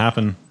 it didn't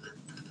happen.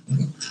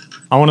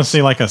 I want to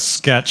see like a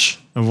sketch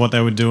of what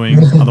they were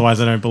doing. Otherwise,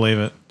 I don't believe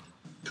it.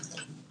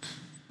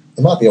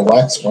 There might be a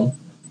wax one,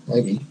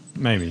 maybe.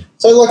 Maybe.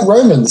 So, like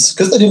Romans,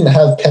 because they didn't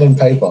have pen and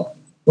paper,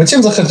 which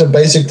seems like such a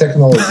basic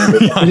technology, but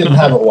they didn't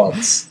have it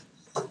once.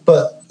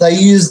 But they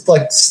used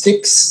like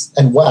sticks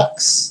and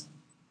wax.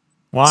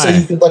 Why? So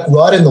you could like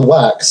write in the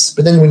wax,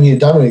 but then when you're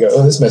done, you go,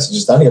 "Oh, this message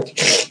is done." You go,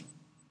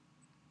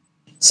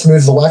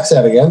 smooth the wax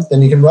out again,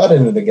 then you can write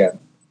in it again.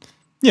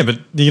 Yeah, but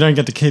you don't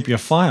get to keep your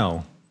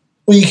file.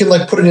 Well, you can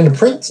like put it into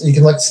print. You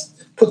can like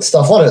put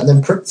stuff on it and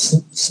then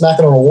smack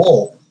it on a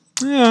wall.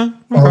 Yeah.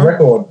 On a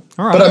record.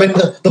 All right. But I mean,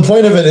 the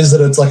point of it is that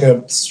it's like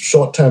a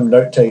short-term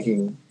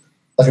note-taking,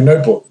 like a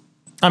notebook.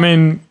 I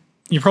mean,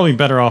 you're probably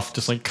better off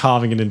just like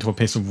carving it into a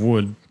piece of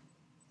wood.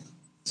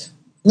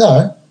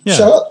 No. Yeah.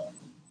 Shut up.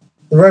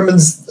 The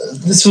Romans,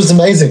 this was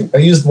amazing.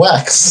 They used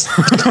wax.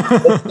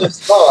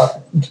 That's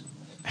smart.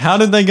 How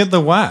did they get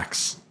the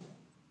wax?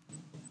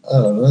 I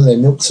don't know. They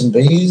milked some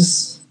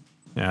bees.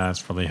 Yeah,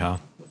 that's probably how.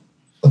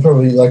 They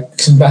probably like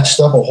matched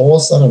up a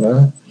horse. I don't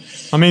know.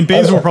 I mean,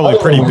 bees were probably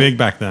pretty big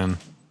back then.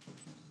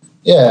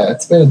 Yeah,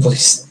 it's been at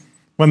least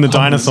when the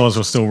dinosaurs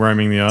were still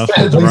roaming the earth.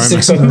 At least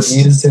 600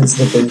 years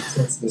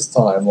since this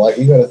time. Like,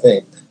 you got to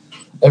think,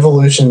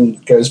 evolution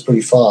goes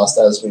pretty fast,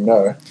 as we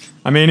know.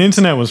 I mean,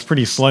 internet was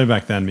pretty slow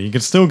back then, but you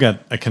could still get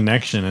a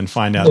connection and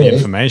find out the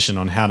information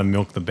on how to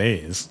milk the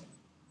bees.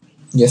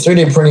 Yeah,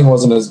 3D printing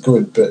wasn't as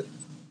good, but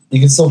you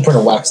can still print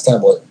a wax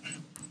tablet.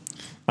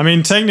 I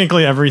mean,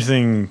 technically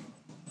everything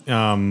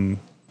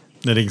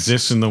that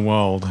exists in the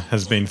world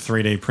has been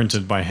 3D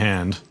printed by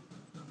hand.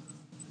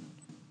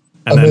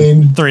 And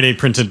then 3D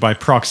printed by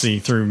proxy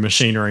through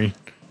machinery.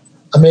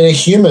 I mean, a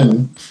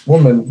human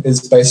woman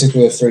is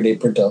basically a 3D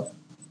printer.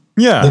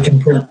 Yeah. That can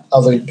print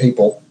other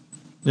people.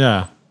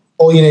 Yeah.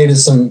 All you need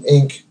is some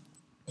ink.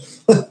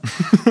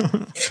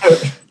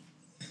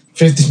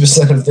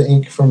 50% of the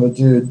ink from a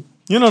dude.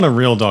 You're not a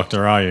real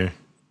doctor, are you?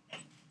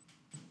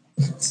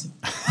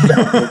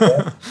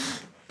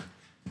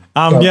 Yeah,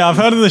 I've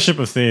heard of the ship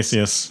of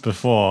Theseus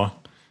before.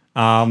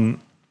 I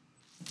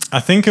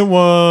think it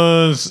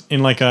was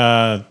in like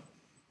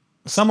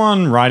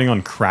someone writing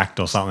on Cracked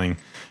or something,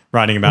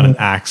 writing about an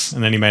axe,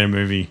 and then he made a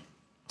movie,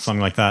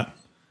 something like that.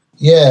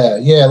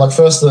 Yeah. Like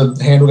first the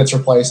handle gets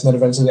replaced, and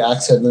then eventually the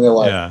axe head, and then they're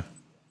like,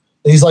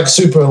 he's like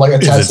super like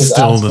attached to his axe. Is it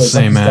still the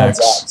same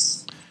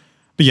axe?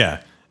 But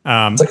yeah,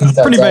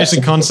 pretty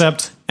basic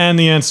concept, and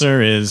the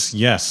answer is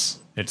yes,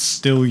 it's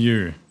still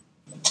you.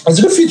 There's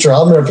a good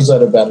Futurama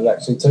episode about it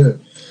actually too.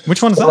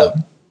 Which one's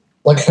that?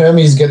 Like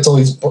Hermes gets all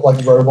his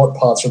like robot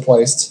parts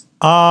replaced.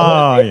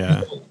 Oh,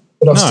 yeah.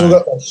 But I've still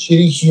got that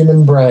shitty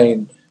human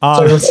brain. Oh,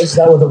 So he replaces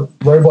that with a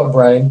robot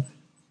brain,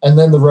 and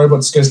then the robot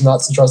just goes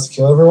nuts and tries to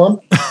kill everyone.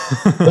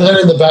 But then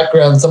in the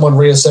background, someone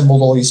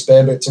reassembled all these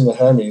spare bits in the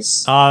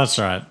Hermes. Oh, that's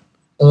right.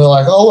 And they're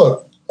like,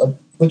 oh, look,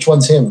 which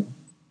one's him?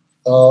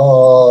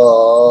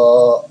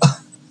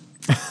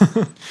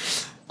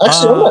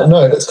 Actually, on that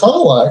note, it's kind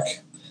of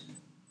like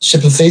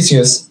Ship of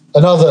Theseus.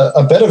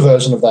 A better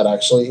version of that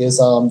actually is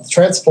the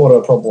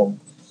transporter problem.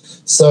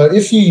 So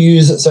if you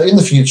in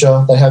the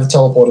future, they have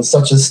teleporters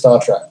such as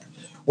Star Trek,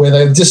 where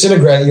they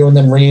disintegrate you and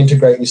then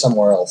reintegrate you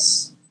somewhere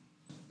else.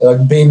 They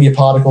like beam your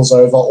particles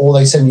over, or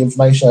they send you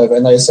information over,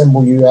 and they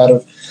assemble you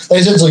they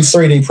essentially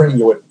 3D print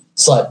you at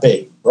Site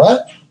B,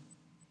 right?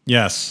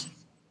 Yes.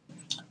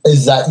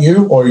 Is that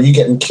you, or are you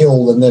getting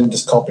killed and then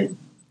just copied?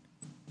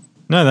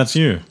 No, that's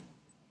you.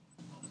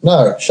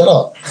 No, shut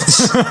up.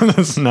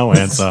 There's no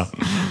answer.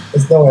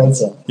 There's no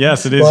answer.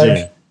 Yes, it is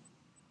you.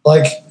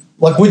 Like,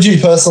 would you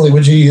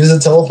use a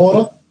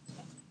teleporter?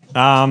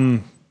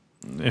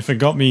 If it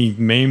got me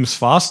memes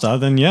faster,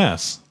 then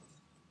yes.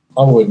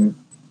 I wouldn't.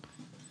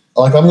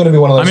 Like, I'm going to be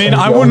one of those. I mean,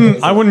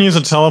 I wouldn't use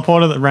a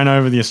teleporter that ran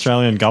over the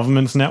Australian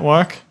government's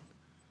network.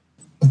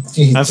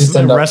 That's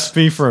a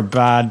recipe for a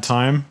bad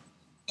time.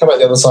 Come out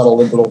the other side of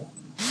Liberal.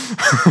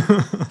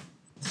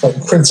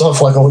 Like, prints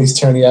off like all these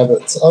Tony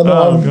Abbotts. Oh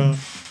no, God.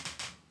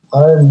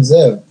 I'm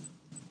Zeb.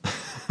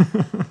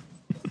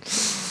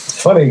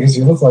 It's funny because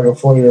you look like a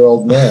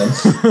 40-year-old man.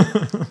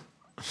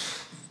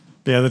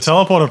 Yeah, the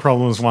teleporter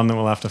problem is one that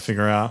we'll have to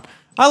figure out.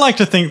 I like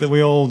to think that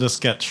we all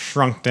just get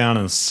shrunk down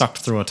and sucked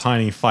through a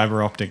tiny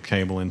fiber optic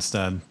cable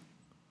instead.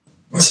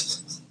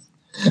 It's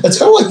kind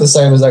of like the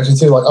same as actually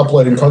too, like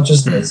uploading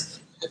consciousness.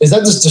 Is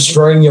that just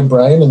destroying your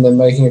brain and then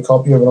making a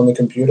copy of it on the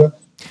computer?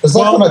 It's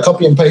like when I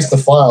copy and paste the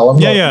file.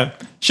 Yeah.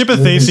 Ship of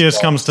Theseus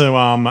comes to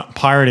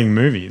pirating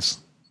movies.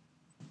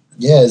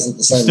 Yeah, is it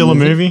the same? Still a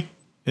movie?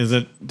 Is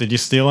it? Did you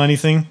steal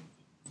anything?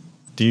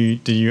 Do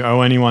you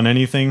owe anyone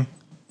anything?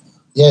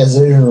 Yeah, is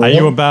it even real? Are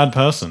you a bad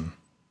person?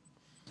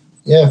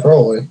 Yeah,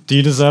 probably. Do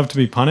you deserve to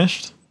be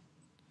punished?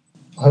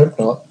 I hope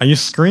not. Are you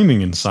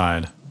screaming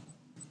inside?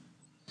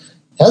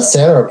 How's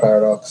Santa a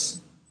paradox?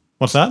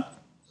 What's that?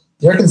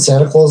 Do you reckon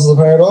Santa Claus is a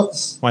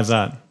paradox? Why's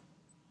that?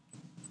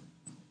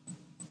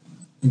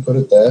 You put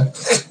it there.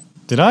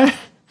 Did I?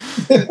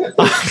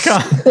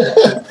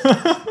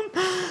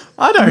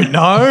 I don't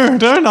know.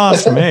 Don't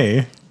ask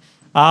me.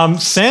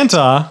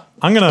 Santa,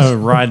 I'm going to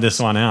ride this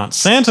one out.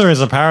 Santa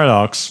is a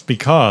paradox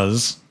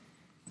because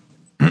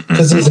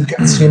he's a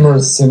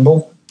consumerist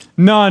symbol?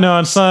 No,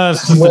 it's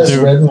just he wears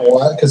red and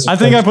white. I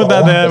think I put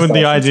that there with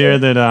the idea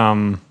that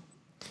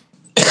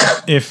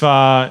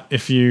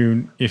if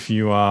you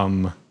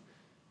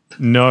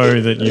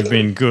know that you've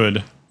been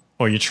good,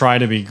 or you try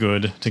to be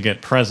good to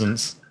get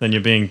presents, then you're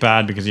being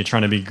bad because you're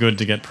trying to be good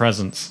to get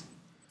presents.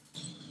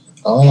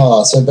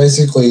 So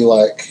basically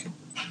like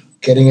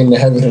getting into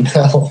heaven and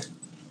hell.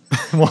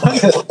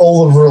 What?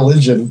 All of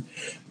religion,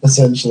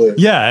 essentially.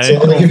 Yeah. So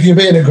like, if you're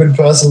being a good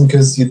person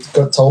because you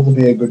got told to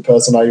be a good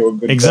person, are you a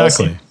good person?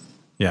 Exactly.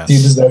 Yes. Do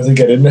you deserve to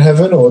get into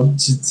heaven, or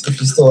if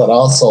you're still an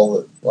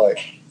arsehole that like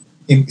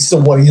you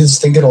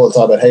just thinking all the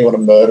time that hey, you want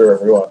to murder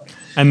everyone.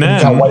 And then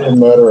you can't wait to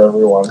murder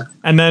everyone.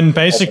 And then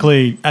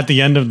basically at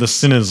the end of the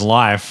sinner's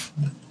life,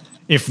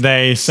 if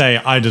they say,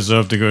 I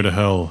deserve to go to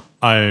hell,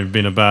 I've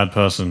been a bad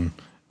person,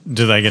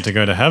 do they get to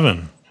go to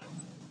heaven?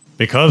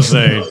 Because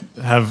they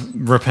have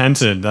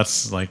repented.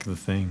 That's like the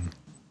thing.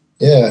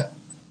 Yeah.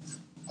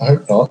 I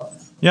hope not.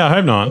 Yeah, I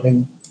hope not. I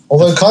mean,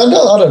 although kind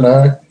of, I don't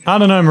know. I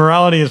don't know.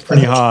 Morality is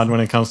pretty hard when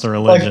it comes to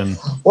religion. Like,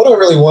 what I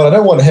really want, I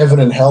don't want heaven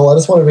and hell. I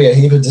just want to be a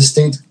heap of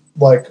distinct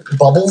like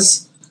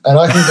bubbles. And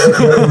I can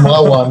go to my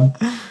one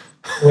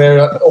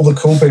where all the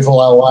cool people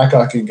I like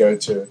I can go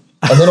to.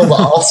 And then all the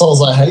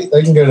arseholes I hate,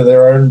 they can go to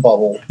their own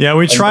bubble. Yeah,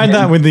 we tried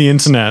that with the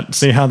internet.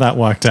 See how that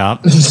worked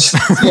out.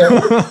 Yeah,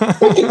 that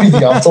could be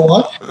the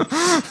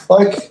afterlife.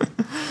 Like,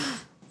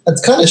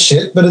 it's kind of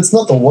shit, but it's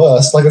not the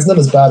worst. Like, it's not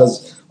as bad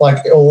as,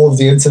 like, all of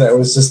the internet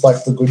was just,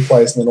 like, the good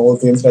place and then all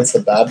of the internet's the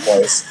bad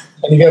place.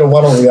 And you go to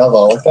one or the other.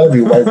 Like, that would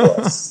be way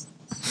worse.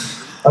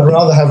 I'd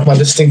rather have my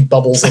distinct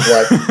bubbles of,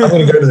 like, I'm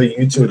going to go to the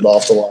YouTube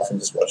afterlife and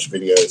just watch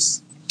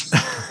videos.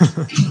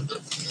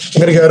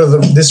 I'm going to go to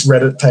this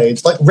Reddit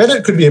page. Like,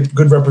 Reddit could be a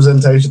good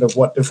representation of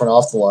what different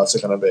afterlives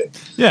are going to be.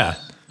 Yeah.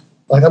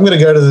 Like, I'm going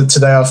to go to the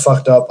Today I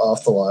Fucked Up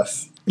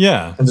afterlife.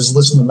 Yeah. And just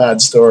listen to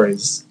mad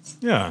stories.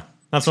 Yeah.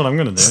 That's what I'm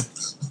going to do.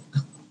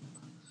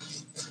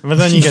 But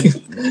then you get...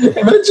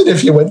 Imagine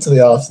if you went to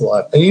the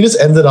afterlife and you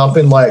just ended up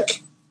in,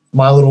 like,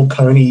 My Little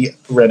Pony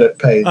Reddit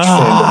page.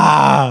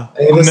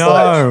 And no.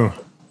 Like,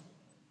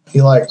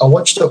 you're like, I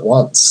watched it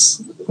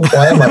once.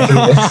 Why am I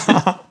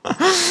here?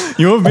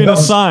 You have been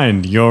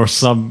assigned your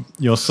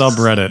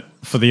subreddit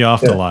for the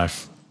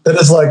afterlife. Then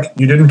it's like,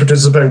 you didn't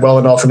participate well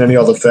enough in any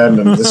other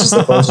fandom. This is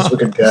the closest we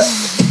could get.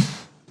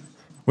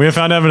 We have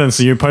found evidence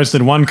that you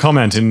posted one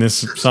comment in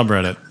this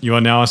subreddit. You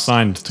are now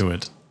assigned to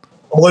it.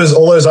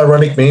 all those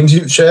ironic memes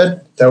you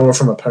shared, they were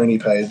from a pony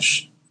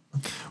page.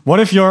 What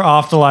if your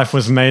afterlife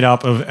was made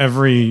up of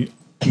every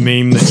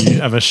meme that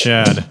you ever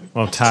shared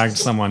or tagged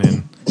someone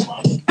in?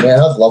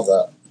 Yeah, I'd love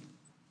that.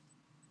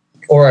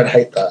 Or I'd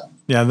hate that.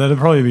 Yeah, that'd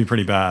probably be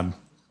pretty bad.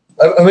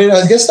 I mean,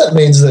 I guess that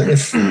means that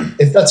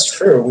if that's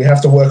true, we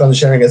have to work on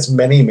sharing as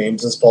many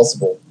memes as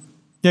possible.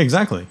 Yeah,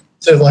 exactly.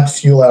 To like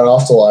fuel our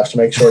afterlife to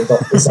make sure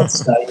it's not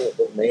stagnant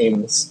with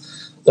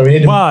memes. So we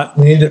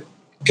need to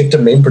get to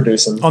meme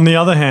producing. On the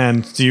other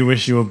hand, do you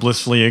wish you were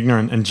blissfully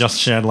ignorant and just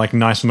shared like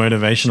nice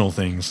motivational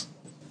things?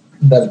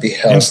 That'd be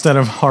hell. Instead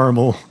of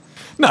horrible.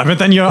 No, but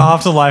then your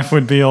afterlife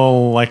would be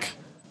all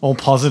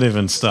positive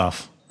and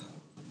stuff.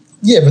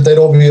 Yeah, but they'd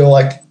all be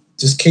like,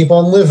 just keep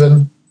on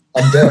living.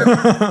 I'm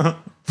dead.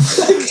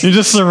 You're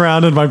just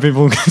surrounded by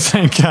people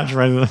saying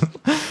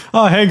catchphrases.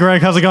 Oh, hey,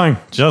 Greg, how's it going?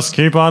 Just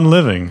keep on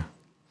living.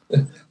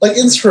 Like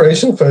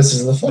inspirational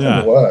posters are the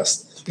fucking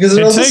worst. Because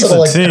they're also sort of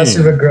like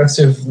passive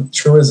aggressive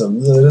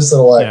truism. They're just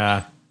sort of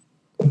like,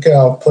 look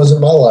how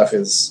pleasant my life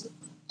is.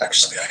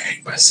 Actually, I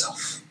hate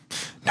myself.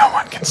 No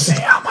one can see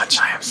how much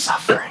I am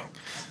suffering.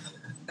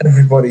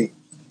 Everybody,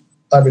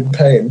 I'm in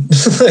pain.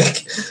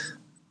 Like,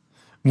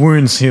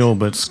 wounds heal,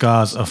 but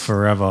scars are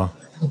forever.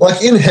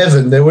 Like in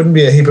heaven, there wouldn't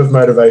be a heap of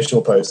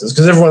motivational posters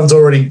because everyone's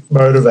already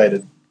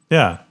motivated.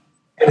 Yeah.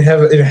 In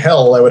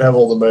hell, they would have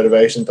all the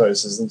motivation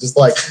posters and just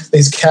like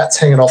these cats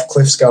hanging off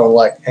cliffs going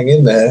like, hang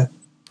in there.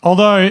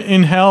 Although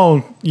in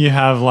hell, you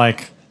have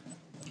like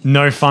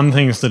no fun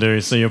things to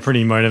do, so you're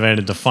pretty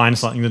motivated to find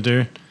something to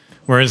do.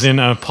 Whereas in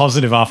a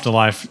positive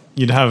afterlife,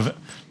 you'd have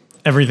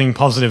everything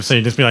positive, so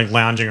you'd just be like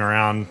lounging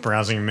around,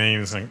 browsing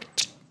memes. Like,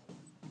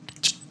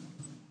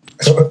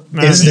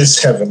 is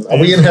this heaven? Are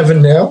we in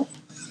heaven now?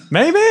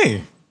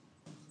 Maybe.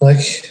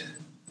 Like,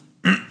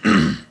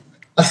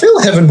 I feel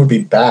heaven would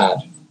be bad.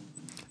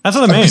 That's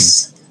what I mean.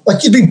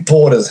 Like, you'd be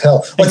bored as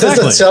hell. Like, there's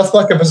that South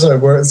Park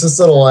episode where it's just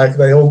sort of like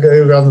they all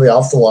go around the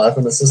afterlife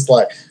and it's just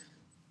like,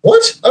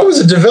 what? I was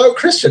a devout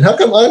Christian. How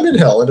come I'm in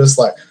hell? And it's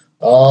like,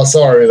 oh,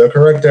 sorry, the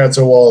correct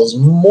answer was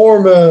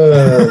Mormon.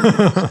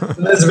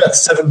 And there's about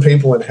 7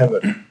 people in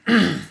heaven.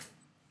 And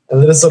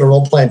they're just sort of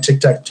all playing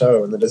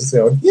tic-tac-toe and they're just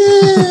going,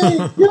 yay,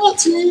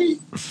 Yahtzee.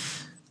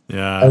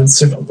 Yeah. And it's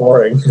super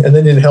boring. And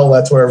then in hell,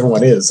 that's where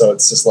everyone is. So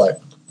it's just like...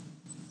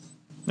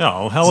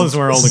 No, hell is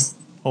where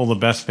all the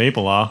best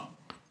people are,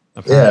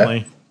 apparently.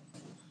 Yeah.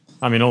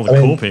 I mean, all the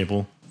cool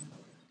people.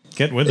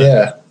 Get with it.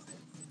 Yeah.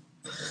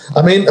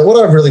 I mean,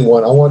 what I really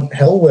want, I want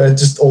hell where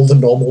just all the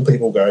normal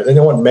people go. Then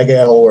I want mega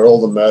hell where all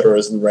the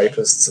murderers and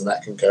rapists and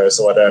that can go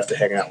so I don't have to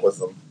hang out with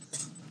them.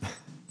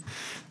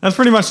 That's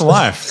pretty much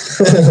life.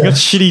 You got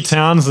shitty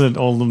towns that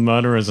all the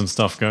murderers and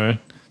stuff go.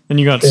 Then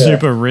you got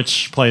super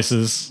rich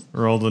places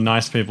where all the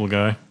nice people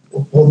go.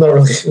 Well, not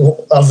really.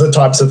 Other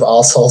types of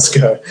assholes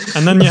go.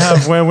 And then you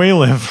have where we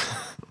live.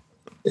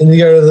 And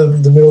you go to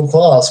the middle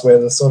class where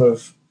they're sort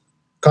of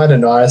kind of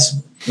nice,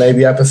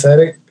 maybe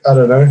apathetic. I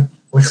don't know.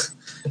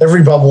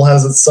 Every bubble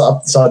has its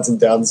upsides and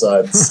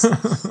downsides.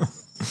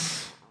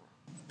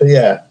 But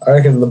yeah, I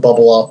reckon the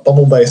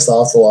bubble-based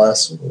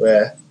afterlife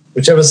where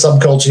whichever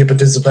subculture you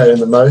participate in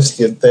the most,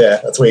 you're there.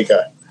 That's where you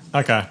go.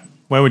 Okay.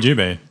 Where would you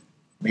be?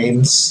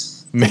 Memes.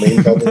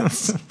 Meme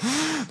bubbles.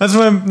 That's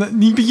where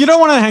you don't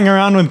want to hang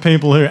around with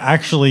people who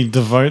actually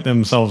devote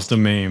themselves to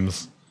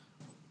memes.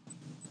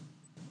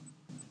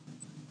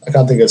 I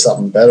can't think of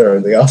something better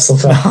in the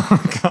afterlife. Oh,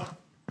 God.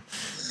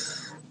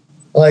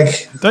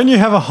 Like, don't you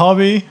have a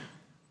hobby?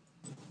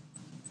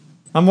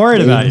 I'm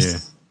worried about you.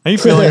 Are you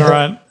feeling all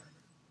right?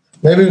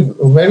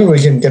 Maybe we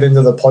can get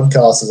into the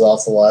podcast as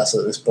afterlife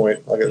at this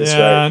point. Like at this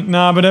rate.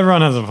 No, but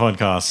everyone has a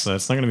podcast, so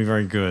it's not going to be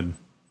very good.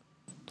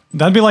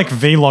 That'd be like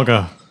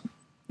Vlogger.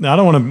 I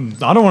don't want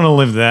to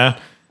live there.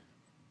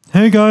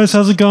 Hey guys,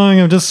 how's it going?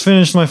 I've just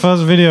finished my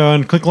first video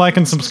and click like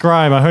and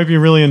subscribe. I hope you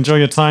really enjoy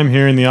your time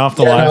here in the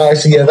afterlife. Yeah, no,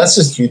 actually, that's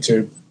just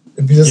YouTube.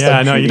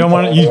 You don't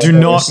want. You do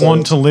not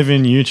want to live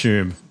in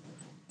YouTube.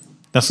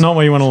 That's not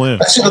where you want to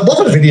live. Actually, I'd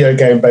love a video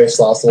game based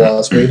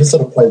afterlife where you just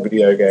sort of play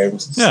video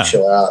games and just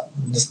chill out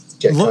and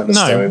just get kind of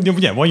stoned.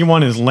 Yeah, what you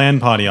want is LAN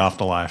party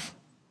afterlife.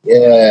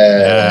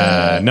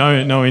 Yeah.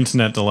 No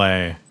internet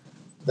delay.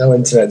 No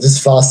internet,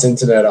 just fast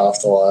internet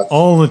afterlife.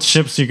 All the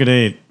chips you could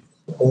eat.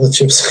 All the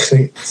chips you could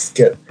eat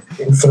get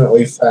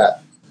infinitely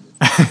fat.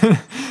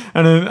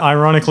 And then,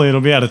 ironically,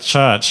 it'll be at a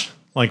church,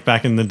 like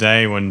back in the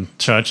day when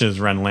churches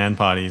ran LAN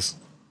parties.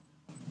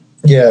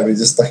 Yeah, it'd be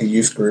just like a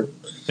youth group.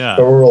 Yeah.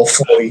 But we're all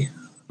 40.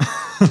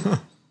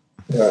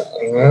 Yeah.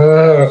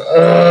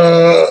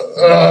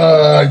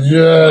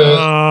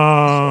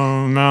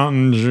 Oh,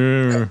 Mountain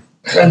Dew.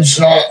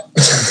 Headshot.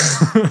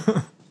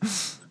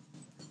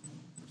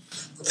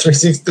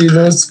 360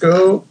 no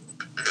scope.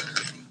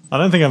 I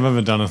don't think I've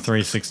ever done a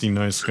 360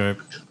 no scope.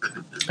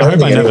 I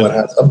hope I never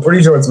has. I'm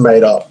pretty sure it's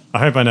made up. I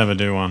hope I never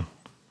do one.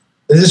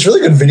 There's this really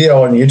good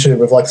video on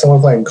YouTube of like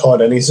someone playing COD,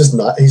 and he's just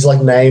his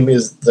like name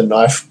is the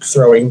knife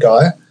throwing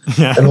guy.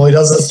 Yeah. And all he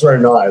does is throw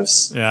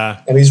knives.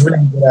 Yeah. And he's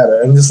really good at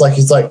it. And just like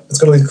it's got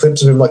all these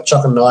clips of him like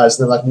chucking knives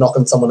and then like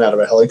knocking someone out of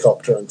a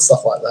helicopter and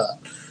stuff like that.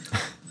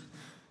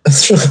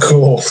 It's really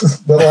cool.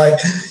 But like,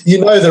 you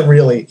know that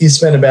really he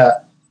spent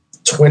about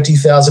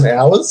 20,000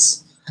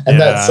 hours, and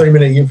that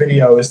 3-minute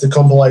video is the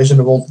compilation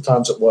of all the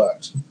times it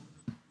worked.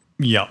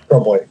 Yep.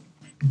 Probably.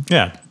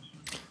 Yeah.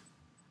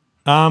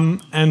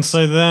 And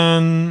so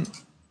then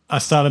I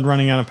started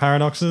running out of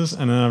paradoxes,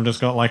 and then I've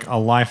just got like a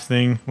life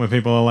thing where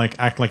people are like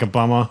act like a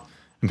bummer,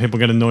 and people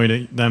get annoyed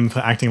at them for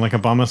acting like a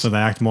bummer, so they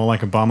act more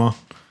like a bummer.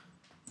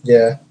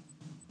 Yeah.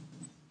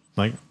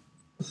 Like,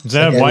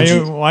 Zeb, why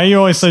are you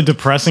always so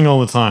depressing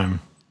all the time?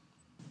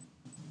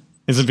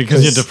 Is it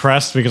because you're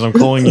depressed? Because I'm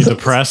calling you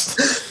depressed?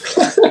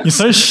 You're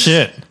so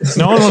shit.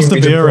 No one wants to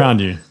be around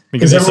you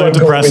because you're so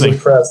depressing.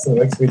 Depressed, it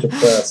makes me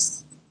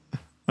depressed.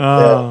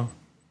 Yeah.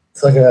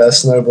 It's like a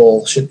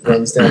snowball. Shit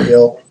runs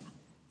downhill.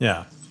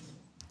 Yeah.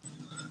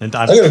 And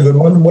I got a good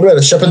one. What about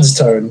the shepherd's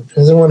tone?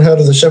 Has anyone heard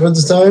of the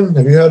shepherd's tone?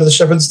 Have you heard of the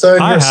shepherd's tone?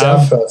 You're a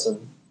sound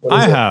person.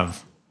 I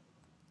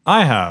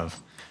have.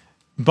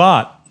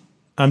 But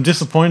I'm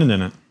disappointed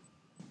in it.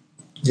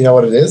 Do you know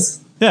what it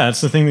is? Yeah,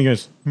 it's the thing that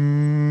goes.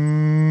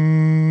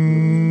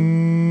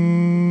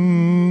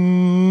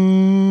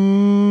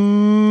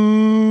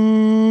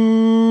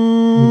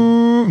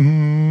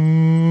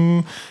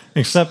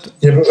 Except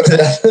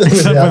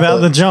without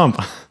the jump.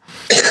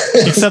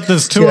 Except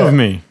there's two of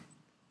me.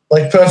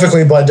 Like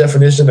perfectly by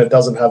definition, it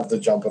doesn't have the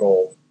jump at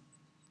all.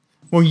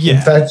 Well, yeah.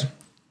 In fact,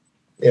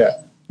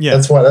 yeah.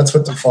 That's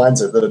what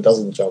defines it, that it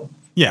doesn't jump.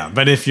 Yeah,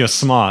 but if you're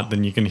smart,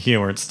 then you can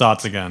hear where it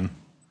starts again.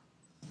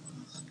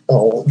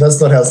 Oh, that's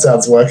not how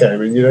sounds work,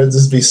 Amy. You don't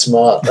just be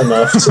smart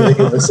enough to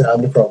hear the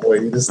sound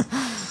properly. You just...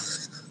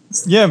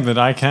 Yeah, but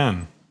I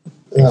can.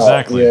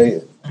 Exactly. Yeah,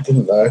 you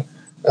didn't know.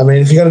 I mean,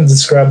 if you're going to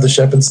describe the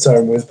shepherd's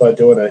tone by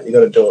doing it, you got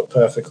to do it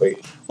perfectly.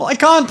 Well, I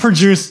can't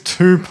produce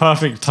two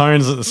perfect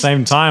tones at the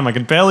same time. I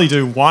can barely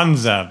do one,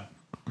 Zeb.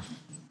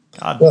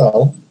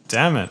 God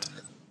damn it.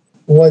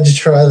 Why'd you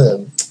try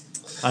then?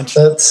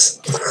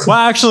 Well,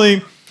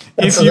 actually,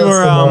 if you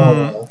were,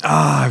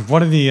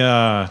 what are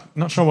the,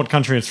 not sure what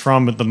country it's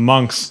from, but the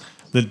monks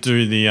that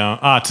do the,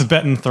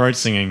 Tibetan throat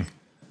singing,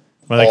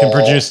 where they can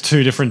produce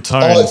two different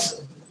tones.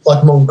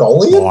 Like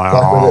Mongolian?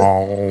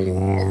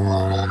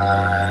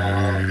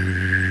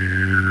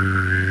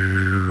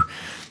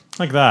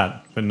 Like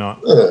that, but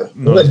not. What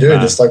do they do?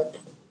 Just like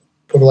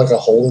put like a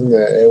hole in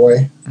their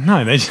airway?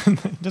 No, they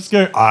just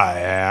go,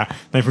 yeah.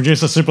 They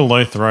produce a super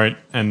low throat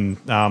and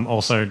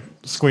also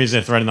squeeze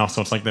their throat enough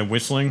so it's like they're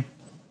whistling.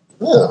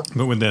 Yeah.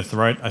 But with their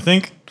throat, I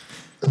think.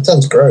 That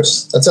sounds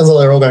gross. That sounds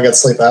like they're all going to get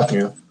sleep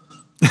apnea.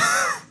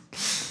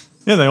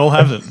 Yeah, they all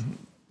have it.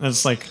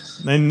 It's like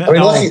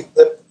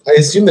I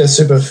assume they're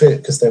super fit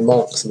because they're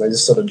monks and they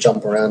just sort of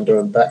jump around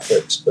doing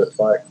backflips, but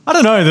like... I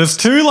don't know, there's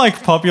two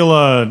like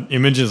popular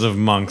images of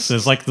monks.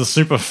 There's like the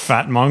super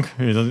fat monk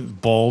who's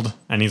bald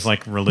and he's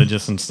like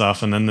religious and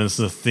stuff, and then there's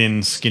the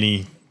thin,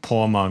 skinny,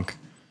 poor monk.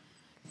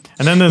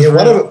 And then there's...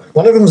 Yeah,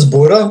 one of them's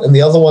Buddha and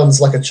the other one's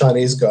like a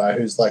Chinese guy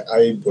who's like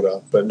a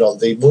Buddha, but not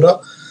the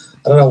Buddha.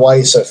 I don't know why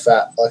he's so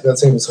fat. Like that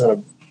seems kind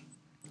of...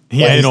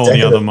 He ate all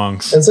the other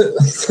monks.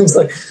 It's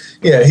like...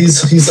 Yeah,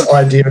 his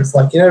idea is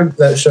like, you know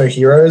that show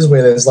Heroes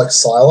where there's like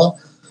Sylar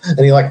and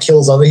he like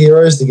kills other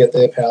heroes to get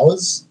their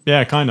powers?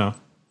 Yeah, kind of.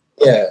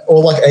 Yeah,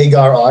 or like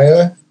Agar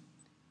Io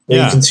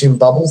where you consume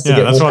bubbles to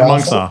get more powerful. Yeah, that's what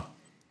monks are.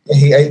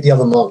 He ate the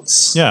other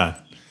monks. Yeah,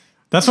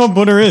 that's what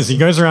Buddha is. He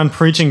goes around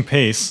preaching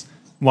peace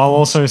while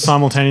also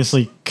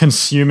simultaneously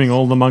consuming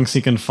all the monks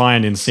he can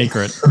find in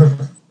secret.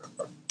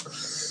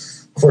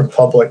 For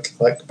public,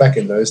 like back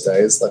in those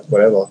days, like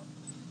whatever.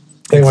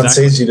 If anyone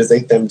sees you, just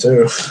eat them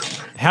too.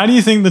 How do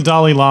you think the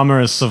Dalai Lama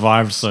has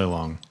survived so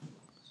long?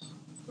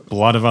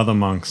 Blood of other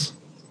monks.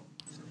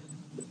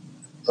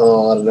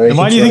 Oh, I don't know. And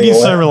why do you think he's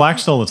so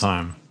relaxed all the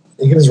time?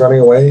 I think he's running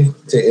away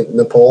to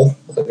Nepal,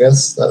 I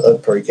guess.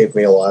 That'd probably keep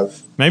me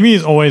alive. Maybe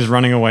he's always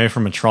running away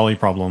from a trolley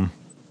problem.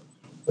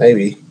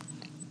 Maybe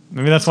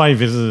that's why he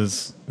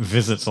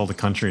visits all the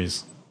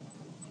countries.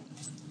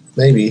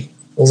 Maybe.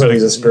 Also,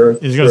 he's a spiritual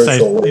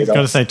leader. He's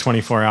got to say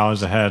 24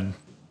 hours ahead.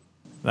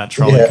 That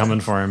trolley coming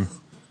for him.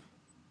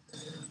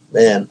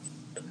 Man.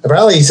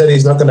 Apparently he said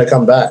he's not going to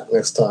come back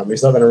next time.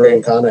 He's not going to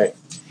reincarnate.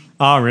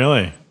 Oh,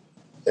 really?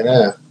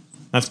 Yeah.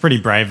 That's pretty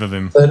brave of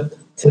him. But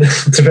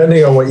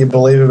depending on what you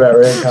believe about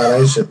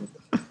reincarnation,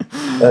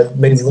 that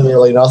means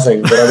literally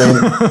nothing. But I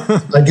mean,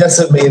 I guess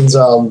it means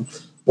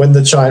when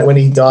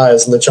he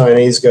dies and the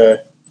Chinese go,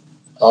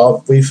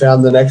 "Oh, we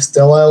found the next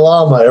Dalai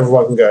Lama,"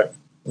 everyone can go,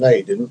 "No,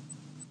 you didn't.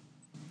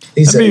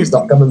 He said he's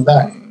not coming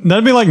back."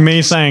 That'd be like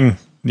me saying,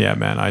 "Yeah,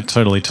 man, I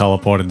totally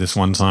teleported this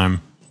one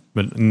time,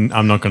 but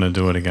I'm not going to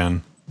do it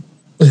again."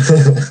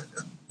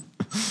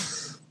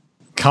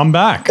 Come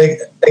back.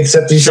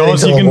 Except he said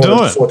he can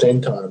do it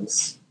 14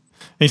 times.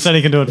 He said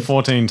he can do it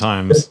 14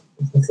 times.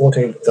 The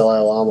 14th Dalai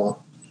Lama.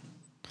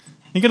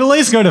 He could at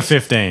least go to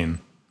 15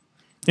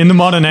 in the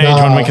modern age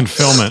when we can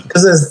film it.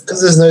 Because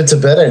there's no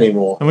Tibet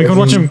anymore. And we can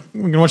watch him.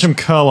 We can watch him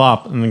curl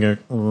up and then go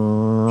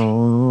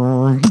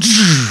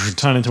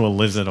turn into a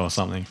lizard or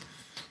something.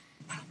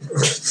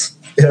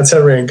 Yeah, that's how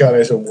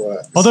reincarnation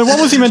works. Although,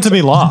 what was he meant to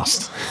be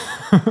last?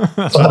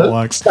 That's how it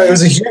works. No, it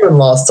was a human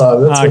last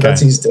time.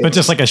 That's his thing. But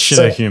just like a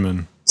shitter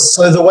human.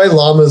 So the way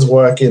llamas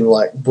work in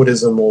like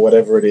Buddhism or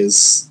whatever it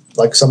is,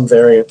 like some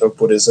variant of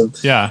Buddhism.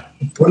 Yeah.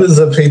 Buddhas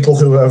are people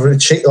who have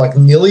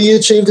nearly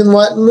achieved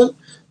enlightenment,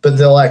 but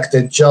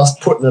they're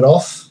just putting it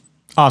off.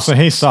 Oh, so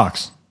he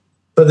sucks.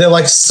 But they're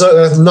like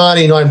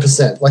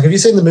 99%. Like, have you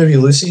seen the movie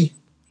Lucy?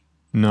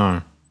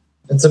 No.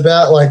 It's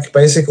about like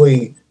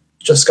basically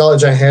just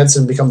Scarlett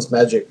Johansson becomes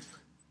magic,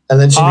 and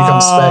then she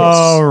becomes space.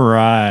 Oh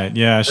right,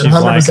 yeah. She's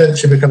 100%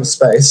 she becomes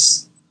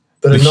space.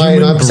 But the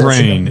human 99%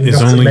 brain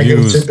is only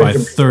used by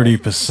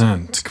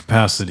 30%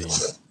 capacity.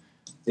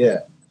 Yeah.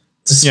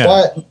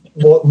 Despite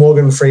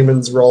Morgan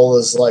Freeman's role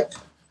as like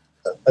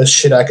a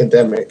shit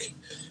academic,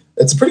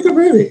 it's a pretty good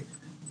movie.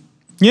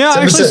 Yeah,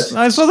 actually,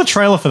 I saw the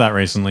trailer for that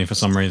recently for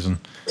some reason.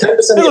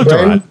 10% of your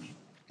brain, right.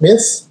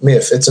 Myth.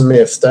 It's a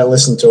myth. Don't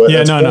listen to it.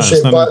 Yeah, it's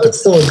bullshit, but it's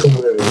still a cool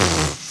movie.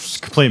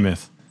 Complete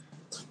myth.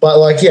 But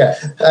like, yeah,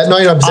 at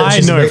 99%.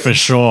 I know for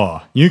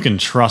sure. You can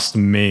trust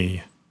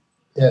me.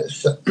 Yeah.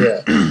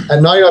 At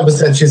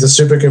 99%, she's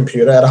a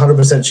supercomputer. At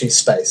 100%, she's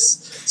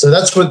space. So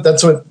that's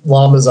what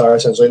llamas are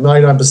essentially.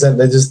 99%,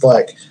 they're just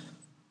like,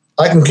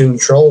 I can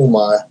control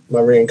my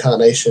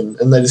reincarnation,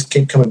 and they just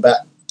keep coming back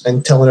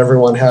and telling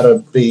everyone how to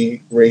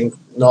be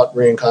not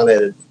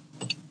reincarnated.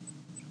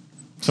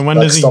 So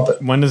when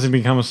does he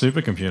become a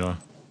supercomputer?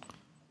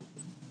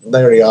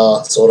 They already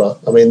are, sort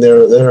of. I mean,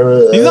 they're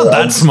he's not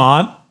that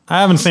smart. I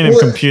haven't seen him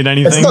compute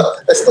anything.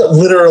 It's not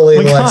literally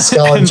we like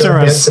Scarlett enter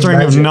a string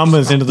magic. of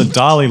numbers into the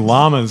Dalai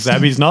Lama,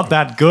 Zab. He's not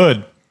that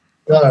good.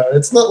 No,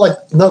 it's not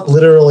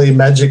literally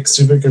magic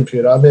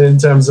supercomputer. I mean, in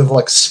terms of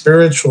like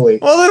spiritually.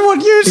 Well, then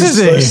what use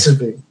is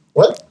he?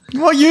 What?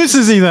 What use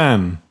is he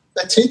then?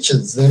 They're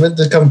teachers. They're meant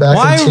to come back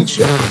and teach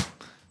you.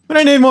 We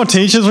don't need more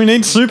teachers. We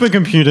need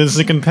supercomputers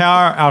that can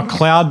power our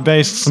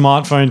cloud-based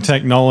smartphone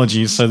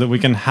technologies so that we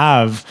can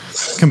have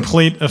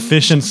complete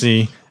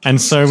efficiency and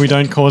so we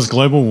don't cause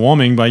global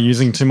warming by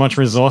using too much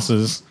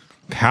resources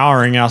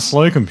powering our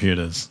slow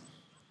computers.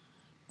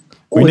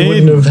 We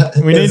need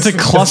to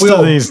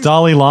cluster these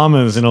Dalai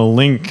Lamas in a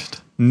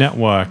linked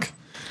network.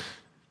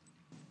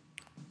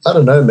 I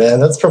don't know, man.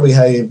 That's probably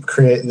how you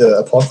create the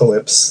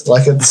apocalypse.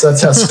 Like that's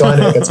how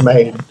Skynet gets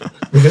made,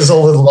 because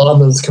all the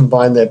llamas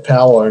combine their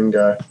power and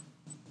go,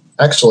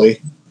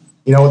 actually,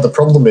 you know what the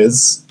problem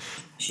is?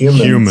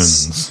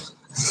 Humans.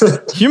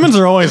 Humans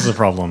are always the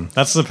problem.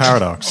 That's the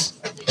paradox.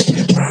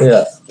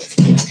 Yeah.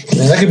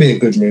 Man, that could be a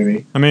good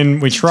movie. I mean,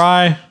 we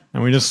try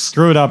and we just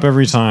screw it up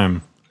every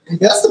time. Yeah,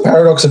 that's the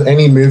paradox of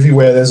any movie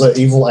where there's an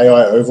evil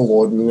AI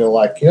overlord and you're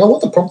like, you know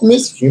what the problem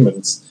is?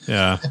 Humans.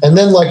 Yeah. And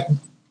then like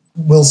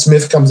Will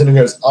Smith comes in and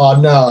goes, oh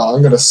no,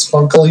 I'm going to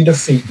spunkily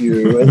defeat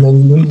you. And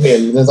then we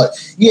win. And they're like,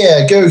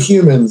 yeah, go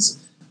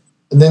humans.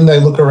 And then they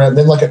look around,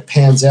 then like it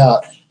pans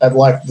out at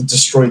like the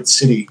destroyed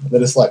city. And they're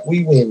just like,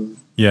 we win.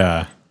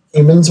 Yeah.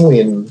 Humans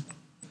win.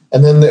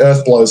 And then the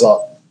earth blows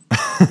up.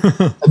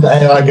 And the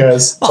AI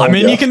goes, well, I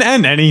mean, you can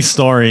end any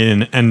story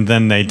and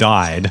then they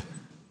died.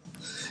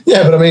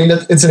 Yeah, but I mean,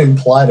 it's an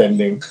implied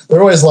ending. They're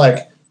always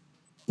like,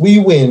 we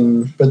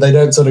win, but they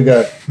don't sort of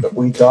go, but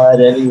we died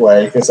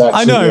anyway, because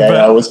actually the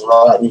AI was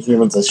right and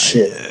humans are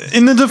shit.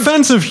 In the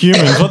defense of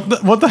humans,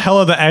 what the hell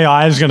are the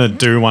AIs going to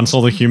do once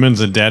all the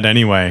humans are dead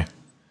anyway?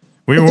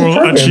 We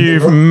will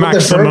achieve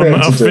maximum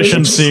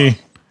efficiency.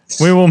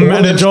 We will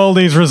manage all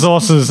these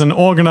resources and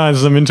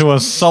organize them into a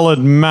solid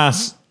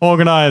mass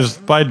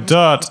organized by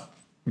dirt,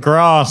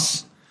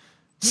 grass,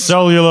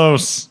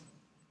 cellulose,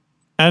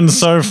 and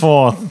so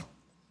forth.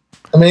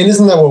 I mean,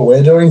 isn't that what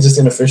we're doing, just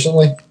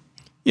inefficiently?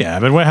 Yeah,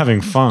 but we're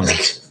having fun.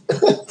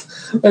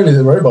 Maybe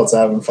the robots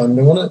are having fun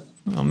doing it.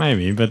 Well,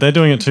 maybe, but they're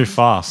doing it too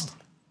fast.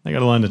 They got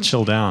to learn to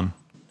chill down.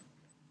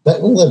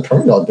 They're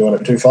probably not doing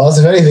it too fast.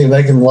 If anything,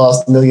 they can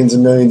last millions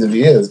and millions of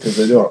years because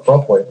they're doing it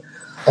properly.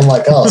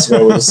 Unlike us,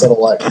 where we're just sort of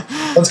like,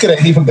 let's get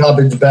a heap of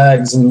garbage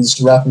bags and just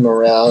wrap them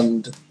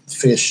around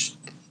fish.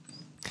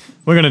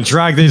 We're going to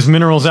drag these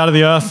minerals out of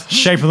the earth,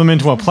 shape them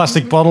into a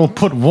plastic bottle,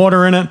 put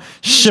water in it,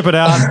 ship it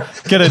out,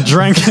 get it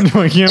drank into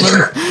a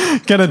human,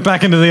 get it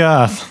back into the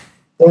earth.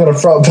 We're going to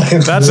throw it back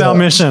into That's our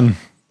mission.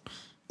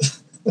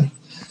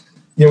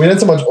 Yeah, we don't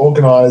so much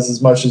organize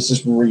as much as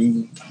just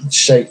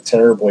reshape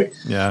terribly.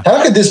 Yeah.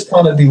 How could this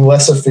planet be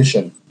less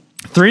efficient?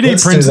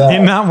 3D printing,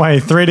 in that way,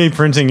 3D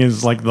printing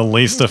is like the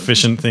least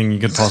efficient thing you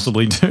could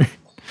possibly do.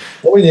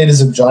 What we need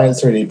is a giant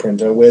 3D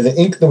printer where the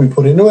ink that we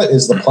put into it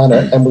is the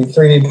planet, and we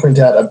 3D print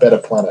out a better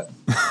planet.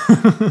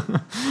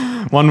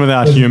 One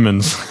without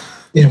humans.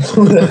 Yeah, it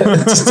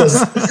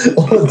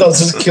does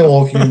just kill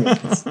all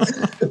humans.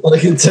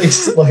 Like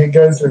it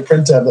goes through a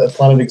printout that the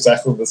planet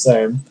exactly the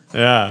same.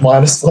 Yeah.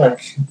 Minus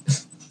like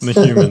the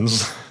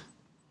humans.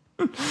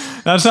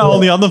 That's how all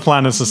the other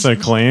planets are so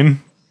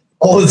clean.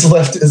 All that's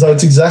left is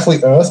it's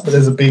exactly Earth, but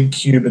there's a big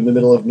cube in the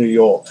middle of New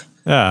York.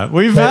 Yeah,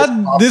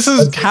 this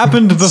has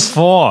happened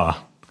before.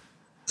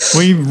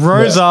 We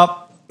rose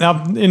up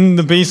in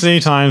the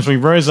BC times. We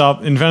rose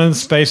up, invented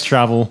space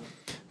travel,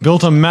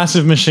 built a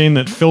massive machine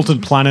that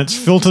filtered planets,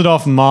 filtered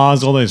off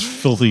Mars, all those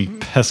filthy,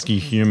 pesky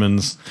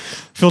humans,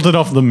 filtered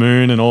off the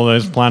moon and all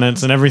those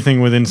planets and everything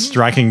within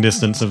striking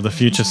distance of the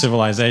future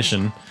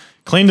civilization,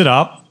 cleaned it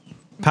up,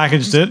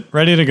 packaged it,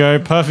 ready to go,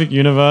 perfect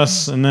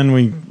universe, and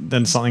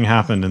then something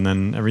happened and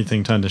then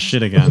everything turned to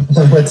shit again.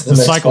 The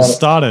cycle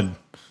started.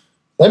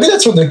 Maybe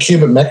that's what the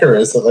Cuban Mecca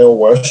is that they all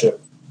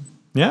worship.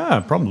 Yeah,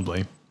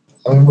 probably.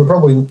 I mean,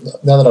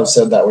 now that I've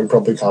said that, we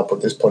probably can't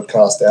put this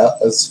podcast out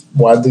as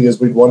widely as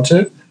we'd want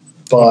to,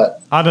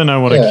 but... I don't know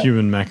what a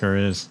Cuban Mecca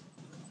is.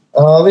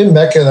 In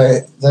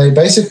Mecca, they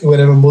basically,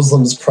 whenever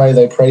Muslims pray,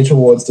 they pray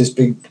towards this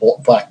big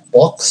black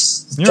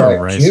box. You're a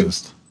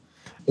racist. Cube.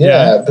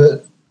 Yeah,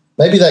 but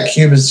maybe that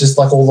cube is just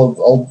like all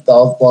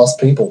the last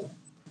people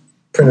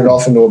printed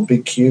off into a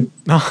big cube.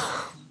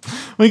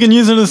 We can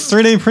use it as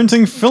 3D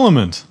printing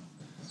filament.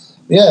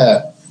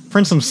 Yeah.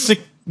 Print some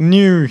sick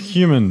new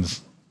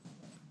humans.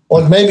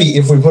 Like maybe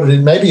if we put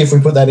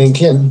that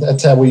ink in,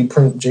 that's how we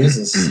print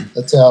Jesus.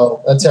 That's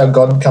how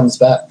God comes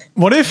back.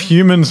 What if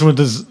humans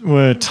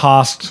were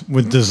tasked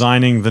with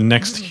designing the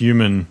next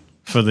human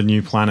for the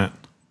new planet?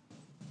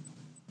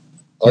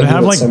 Would it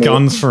have like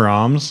guns for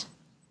arms?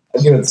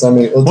 I'd give it so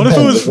many. What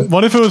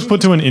if it was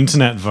put to an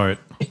internet vote?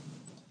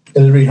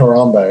 It'd be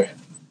Harambe.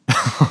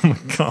 Oh my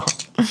god.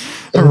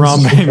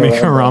 Harambe, make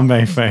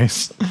Harambe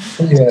face.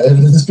 Yeah, it'd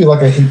just be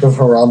like a heap of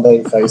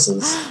Harambe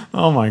faces.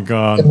 Oh my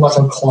god. In like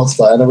a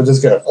cluster, and it would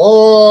just go,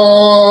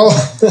 oh!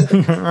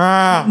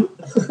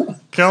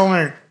 Kill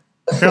me.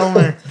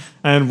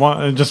 And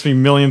it'd just be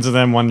millions of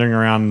them wandering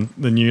around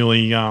the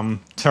newly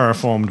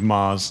terraformed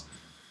Mars.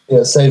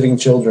 Yeah, saving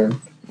children.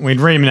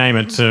 We'd rename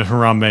it to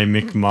Harambe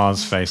Mick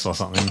Mars face or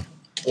something.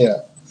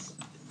 Yeah.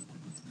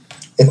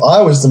 If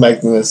I was to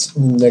make this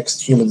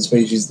next human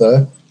species,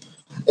 though,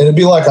 it'd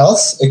be like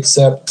us,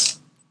 except...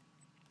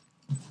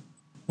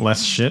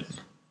 less shit?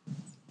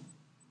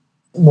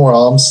 More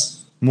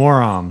arms.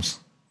 More arms.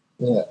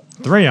 Yeah.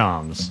 3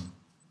 arms.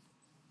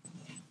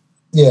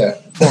 Yeah.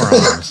 4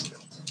 arms.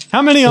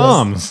 How many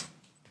arms?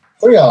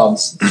 3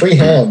 arms. 3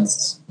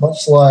 hands.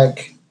 Much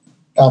like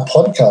our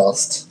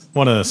podcast.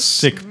 What a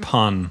sick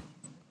pun.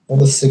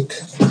 What a sick...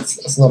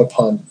 It's not a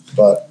pun,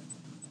 but...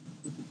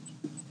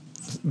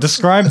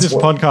 Describe this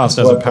podcast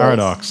as a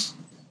paradox.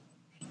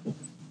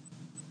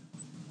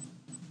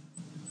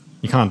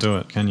 You can't do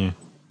it, can you?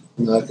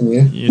 No, can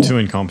you? You're too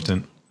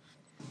incompetent.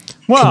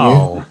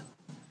 Well,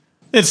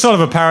 it's sort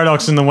of a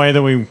paradox in the way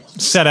that we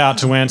set out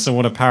to answer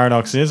what a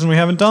paradox is, and we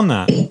haven't done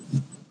that.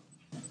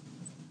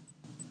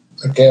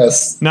 I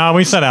guess. No,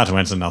 we set out to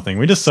answer nothing.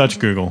 We just search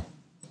Google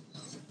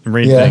and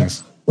read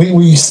things.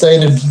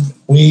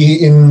 We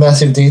in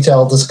massive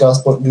detail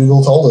discussed what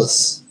Google told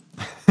us.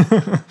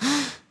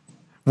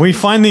 We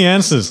find the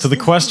answers to the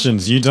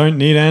questions you don't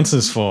need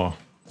answers for.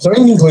 So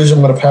in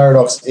conclusion, what a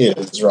paradox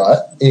is, right,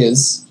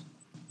 is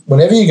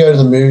whenever you go to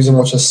the movies and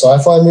watch a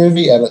sci-fi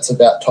movie and it's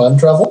about time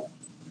travel,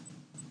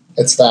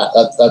 it's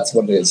that's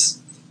what it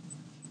is.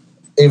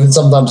 Even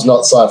sometimes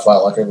not sci-fi,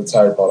 like if it's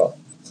Harry Potter.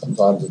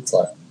 Sometimes it's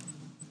like,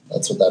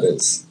 that's what that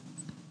is.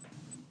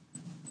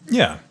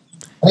 Yeah.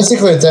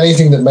 Basically, it's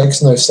anything that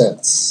makes no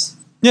sense.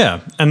 Yeah,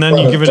 and then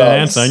you give it an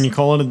answer and you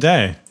call it a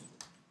day.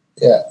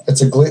 Yeah,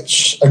 it's a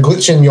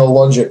glitch in your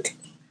logic.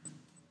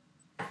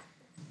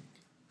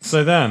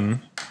 So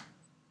then,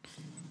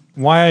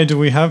 why do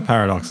we have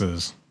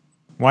paradoxes?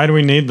 Why do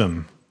we need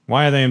them?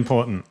 Why are they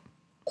important?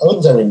 I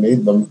wouldn't say we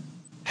need them.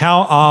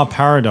 How are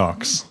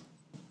paradox?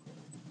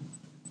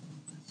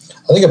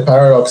 I think a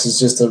paradox is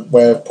just a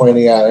way of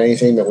pointing out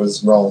anything that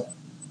was wrong.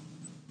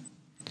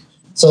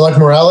 So like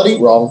morality,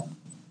 wrong.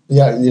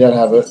 Yeah, you don't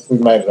have it. We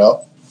made it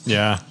up.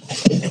 Yeah.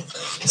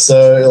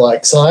 So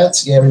like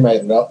science, yeah, we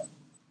made it up.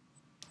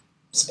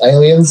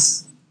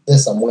 Aliens, they're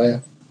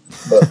somewhere.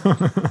 But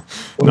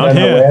we Not don't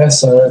here. know where,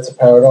 so it's a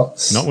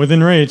paradox. Not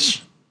within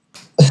reach.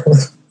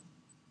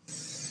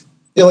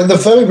 Yeah, like the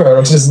Fermi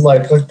paradox isn't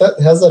like that.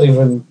 How's that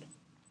even?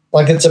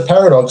 Like it's a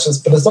paradox,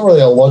 but it's not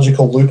really a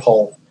logical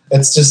loophole.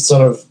 It's just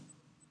sort of,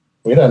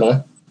 we don't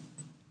know.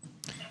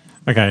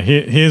 Okay,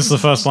 here's the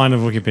first line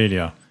of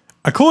Wikipedia.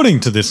 According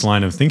to this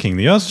line of thinking,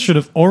 the Earth should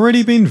have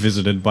already been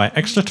visited by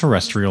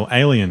extraterrestrial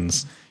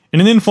aliens.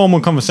 In an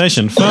informal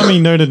conversation, Fermi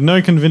noted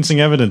no convincing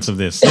evidence of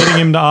this, leading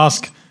him to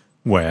ask,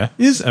 where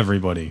is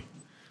everybody?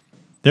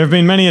 There have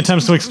been many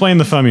attempts to explain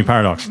the Fermi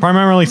paradox,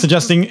 primarily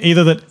suggesting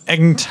either that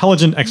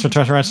intelligent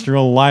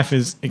extraterrestrial life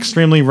is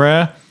extremely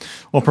rare,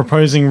 or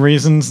proposing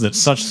reasons that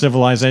such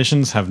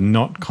civilizations have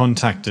not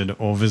contacted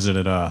or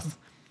visited Earth.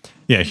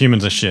 Yeah,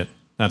 humans are shit.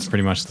 That's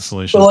pretty much the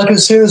solution. But like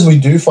as soon as we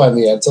do find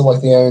the answer,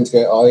 like the aliens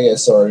go, oh yeah,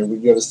 sorry, we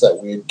got that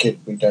weird kid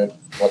we don't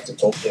like to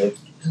talk to.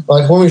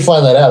 Like when we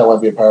find that out, it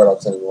won't be a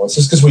paradox anymore. It's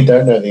just because we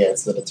don't know the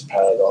answer that it's a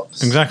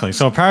paradox. Exactly.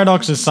 So a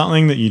paradox is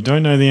something that you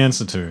don't know the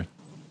answer to.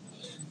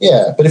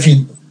 Yeah, but if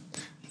you...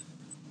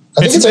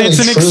 It's an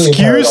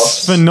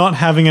excuse for not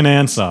having an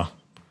answer.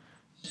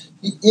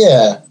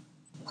 Yeah.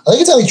 I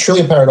think it's only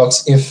truly a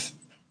paradox if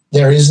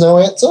there is no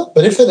answer.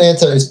 But if an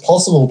answer is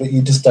possible but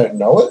you just don't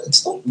know it,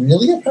 it's not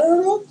really a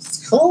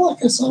paradox. kind of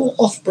like a sort of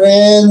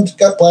off-brand,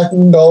 got black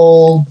and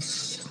gold.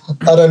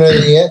 I don't know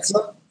the answer,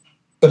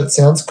 but it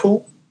sounds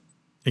cool.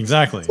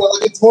 Exactly. So,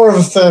 like, it's more of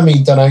a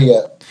Fermi, don't know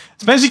yet.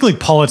 It's basically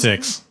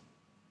politics.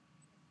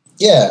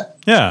 Yeah.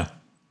 Yeah.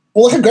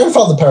 Well, like a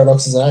grandfather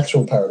paradox is an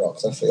actual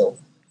paradox, I feel.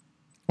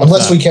 What's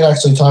Unless that? we can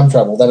actually time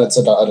travel, then it's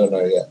a I don't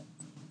know yet.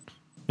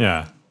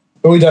 Yeah.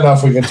 But we don't know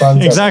if we can time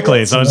travel. Exactly.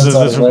 Yet, So that's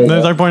there's not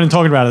no point in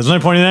talking about it. There's no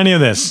point in any of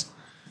this.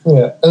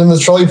 Yeah. And then the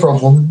trolley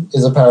problem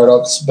is a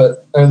paradox,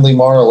 but only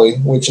morally,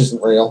 which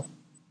isn't real.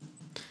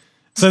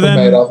 So We then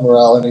made up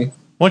morality.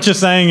 what you're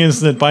saying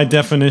is that by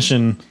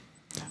definition,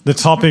 the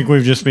topic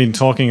we've just been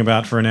talking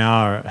about for an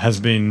hour has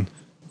been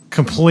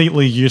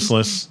completely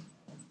useless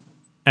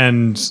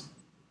and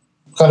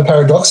Kind of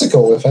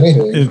paradoxical, if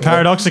anything. is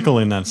paradoxical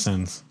in that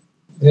sense.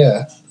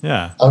 Yeah.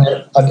 Yeah. I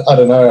mean, I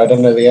don't know. I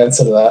don't know the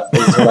answer to that.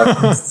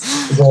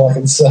 Is all I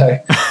can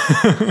say.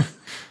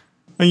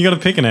 Well, you got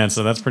to pick an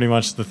answer. That's pretty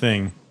much the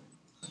thing.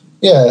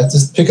 Yeah,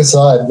 just pick a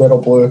side, red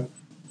or blue.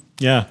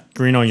 Yeah.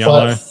 Green or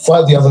yellow.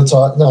 Fight the other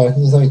side. No,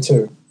 there's only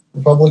two.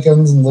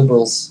 Republicans and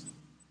liberals.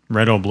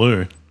 Red or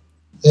blue.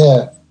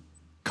 Yeah.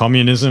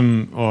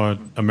 Communism or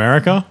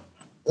America?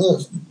 No,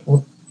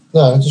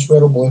 just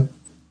red or blue.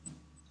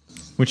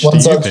 Which One do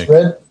you side's pick?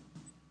 red,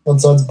 one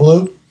side's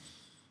blue.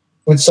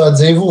 Which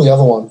side's evil? The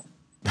other one.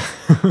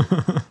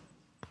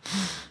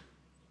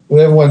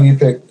 Whatever one you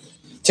pick.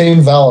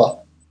 Team Valor.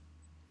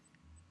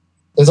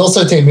 There's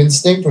also Team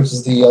Instinct, which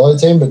is the yellow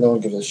team, but no one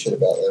gives a shit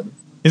about them.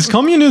 Is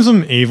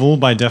communism evil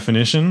by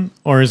definition,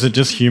 or is it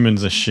just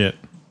humans are shit?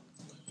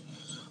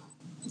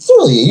 It's not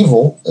really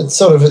evil. It's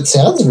sort of, it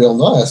sounds real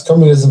nice.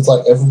 Communism's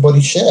like everybody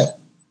share.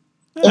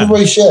 Yeah.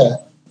 Everybody share.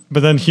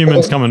 But then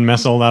humans come and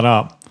mess all that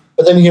up.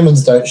 But then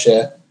humans don't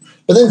share.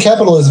 But then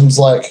capitalism's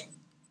like,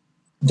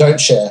 don't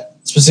share.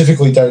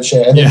 Specifically don't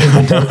share. And then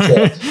people don't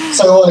share.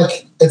 So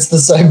like, it's the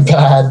same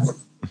bad,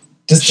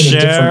 just in a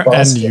Share different and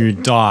basket. you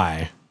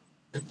die.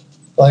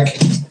 Like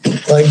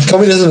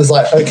communism is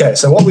like, okay,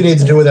 so what we need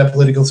to do with our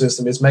political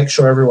system is make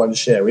sure everyone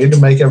share. We need to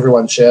make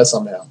everyone share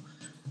somehow.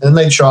 And then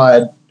they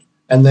tried,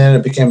 and then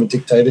it became a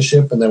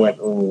dictatorship, and they went,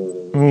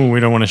 oh, Ooh, we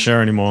don't want to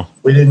share anymore.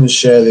 we didn't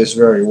share this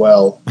very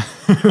well.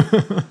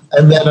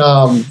 And then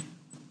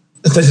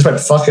they just went,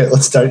 fuck it,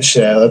 let's don't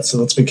share. Let's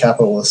be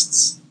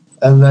capitalists.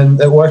 And then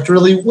it worked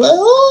really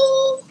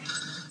well,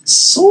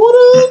 sort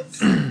of,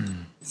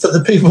 for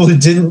the people who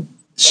didn't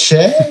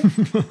share.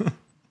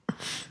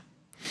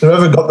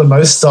 Whoever got the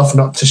most stuff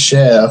not to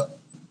share,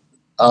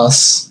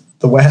 us,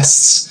 the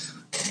Wests,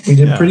 we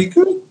did pretty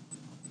good,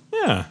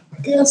 Yeah.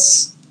 I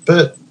guess.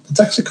 But it's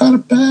actually kind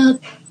of bad.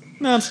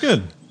 No, it's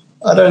good.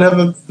 I don't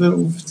have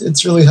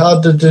it's really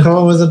hard to do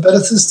with a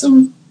better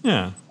system.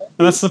 Yeah.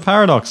 And that's the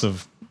paradox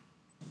of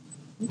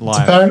It's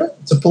life. a paradox.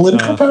 It's a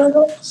political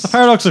paradox. The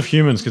paradox of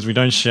humans because we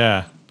don't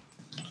share.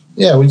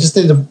 Yeah, we just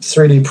need to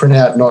 3D print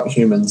out not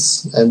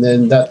humans, and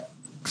then that.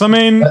 Because, I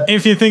mean,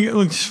 if you think,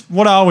 look,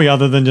 what are we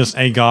other than just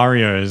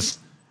agarios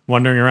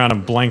wandering around a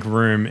blank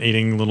room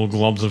eating little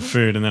globs of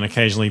food and then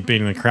occasionally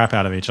beating the crap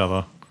out of each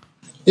other?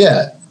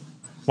 Yeah.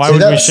 Why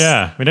would we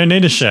share? We don't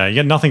need to share. You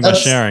get nothing by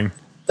sharing.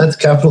 That's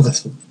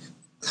capitalism.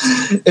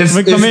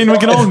 We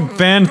can all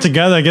band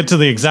together, get to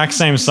the exact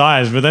same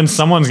size, but then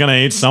someone's going to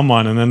eat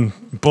someone and then,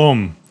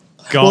 boom,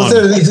 gone. Well,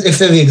 if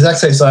they're the exact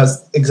same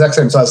size,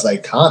 they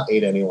can't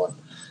eat anyone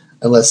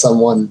unless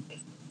someone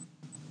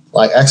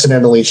like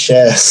accidentally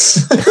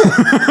shares.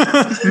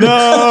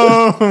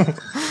 No.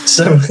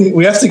 So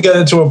we have to get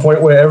it to a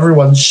point where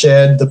everyone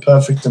shared the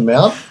perfect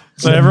amount.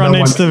 So everyone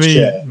needs to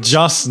be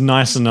just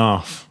nice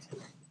enough.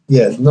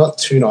 Yeah, not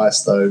too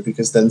nice though,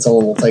 because then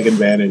someone will take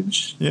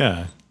advantage.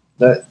 Yeah.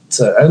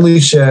 So only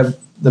share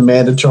the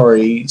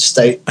mandatory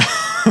state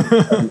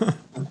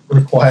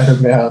required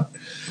amount.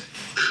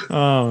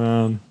 Oh,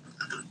 man.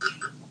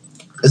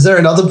 Is there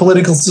another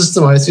political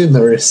system? I assume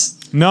there is.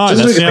 No,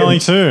 Just that's make the it- only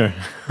two.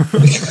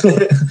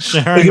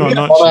 Sharing or a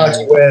not monarchy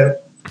sharing. where,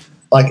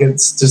 like,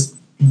 it's just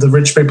the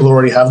rich people who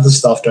already have the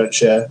stuff don't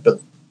share,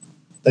 but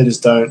they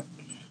just don't.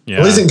 Yeah.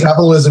 At least in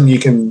capitalism, you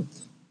can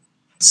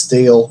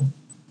steal.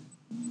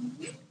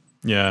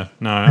 Yeah.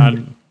 No,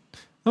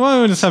 I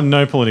would just have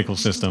no political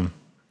system.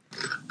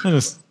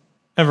 Just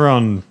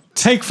everyone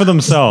take for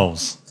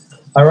themselves.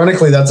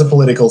 Ironically, that's a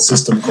political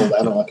system called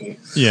anarchy.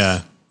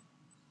 Yeah.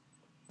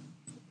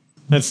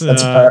 That's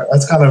That's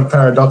kind of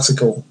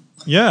paradoxical.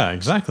 yeah,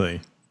 exactly.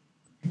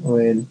 I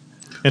mean,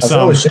 It's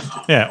I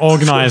feel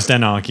organized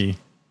anarchy.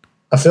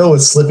 I feel we're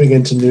slipping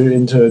into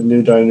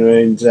new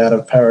domains out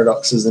of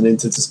paradoxes and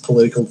into just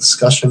political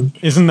discussion.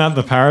 Isn't that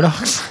the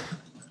paradox?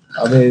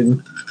 I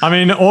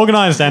mean,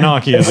 organized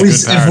anarchy is a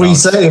good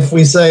paradox. if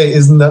we say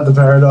isn't that the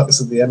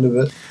paradox at the end of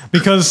it?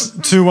 Because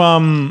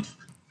to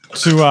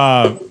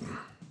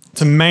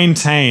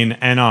maintain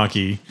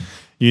anarchy,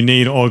 you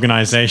need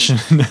organization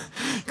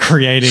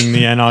creating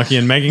the anarchy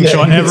and making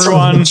sure you need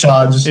someone everyone in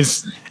charge.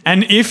 is.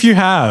 And if you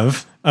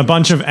have a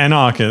bunch of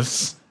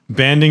anarchists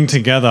banding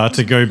together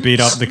to go beat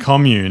up the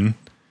commune,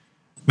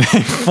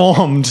 they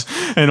formed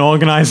an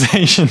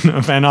organization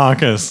of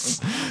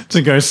anarchists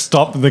to go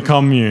stop the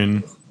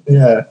commune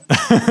Yeah.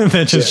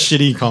 They're just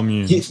shitty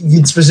communes.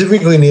 You'd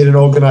specifically need an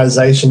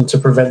organization to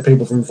prevent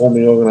people from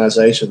forming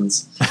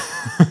organizations.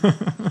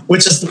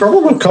 Which is the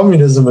problem with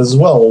communism as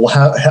well.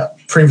 How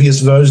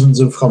previous versions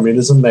of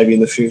communism, maybe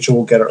in the future,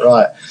 will get it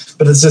right.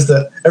 But it's just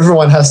that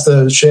everyone has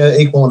to share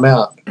equal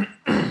amount.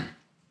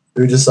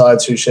 Who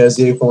decides who shares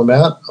the equal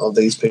amount? Oh,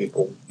 these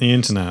people. The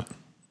internet.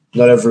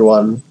 Not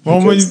everyone.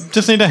 Well, we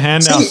just need to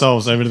hand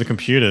ourselves over to the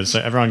computers so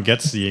everyone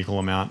gets the equal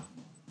amount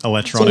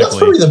electronically. So that's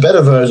probably the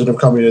better version of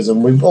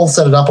communism. We've all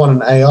set it up on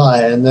an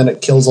AI and then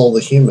it kills all the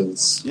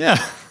humans. Yeah.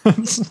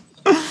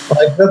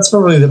 Like, that's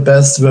probably the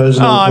best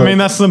version. I mean,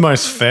 that's the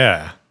most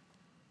fair.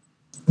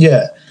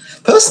 Yeah.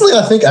 Personally,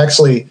 I think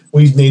actually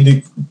we need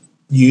to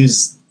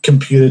use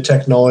computer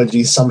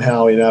technology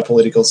somehow in our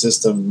political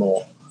system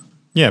more.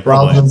 Yeah,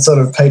 probably. Rather than sort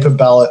of paper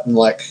ballot and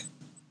like,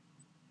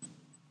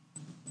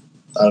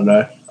 I don't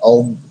know,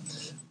 old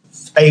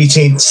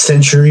 18th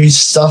century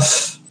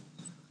stuff.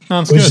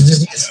 Sounds we good. Should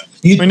just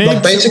use,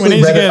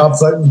 basically Reddit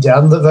upvote and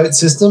down the vote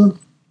system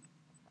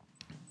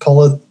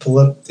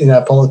in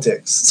our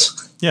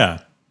politics.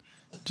 Yeah.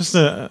 Just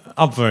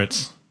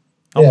upvotes.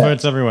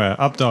 Upvotes everywhere.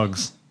 Up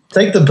dogs.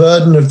 Take the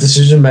burden of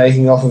decision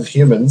making off of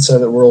humans so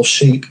that we're all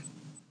sheep.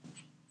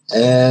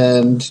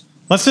 And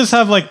let's just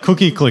have like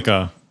cookie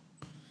clicker.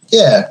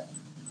 Yeah.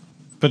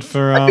 But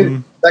for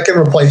that can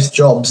replace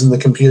jobs and the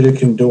computer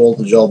can do all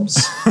the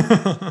jobs.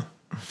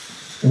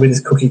 We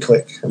just cookie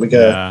click and we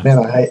go, man,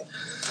 I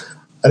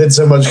did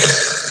so much.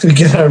 We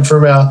get home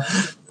from our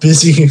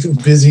busy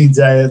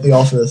day at the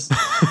office.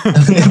 And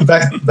then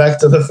back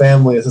to the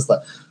family. It's just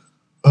like,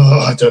 oh,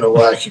 I don't know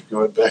why I keep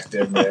going back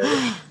there,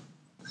 man.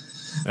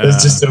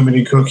 There's just so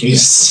many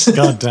cookies.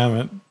 God damn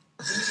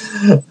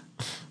it.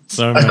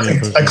 So many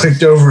cookies. I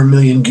clicked over 1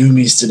 million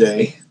Goomies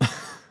today.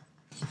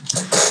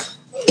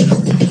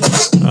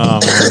 Oh,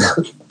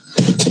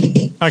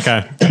 man.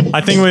 Okay.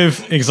 I think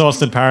we've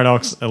exhausted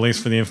Paradox, at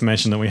least for the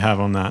information that we have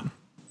on that.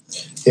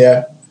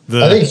 Yeah.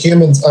 I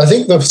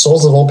think the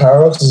source of all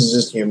paradoxes is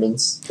just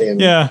humans being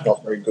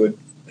not very good.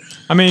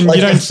 I mean, like,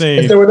 you don't see...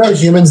 If there were no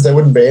humans, there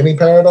wouldn't be any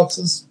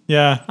paradoxes.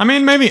 Yeah. I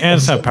mean, maybe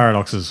ants have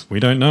paradoxes. We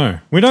don't know.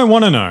 We don't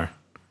want to know.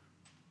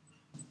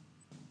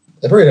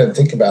 They probably don't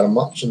think about them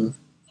much.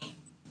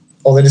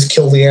 Or they just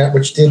kill the ant,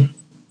 which did.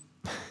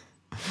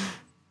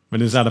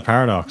 But is that a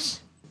paradox?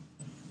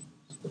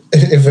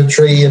 If a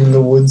tree in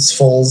the woods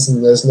falls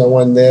and there's no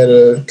one there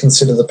to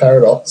consider the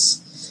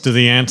paradox. Do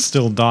the ants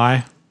still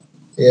die?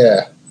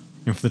 Yeah.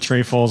 If the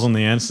tree falls on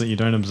the ants that you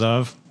don't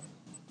observe?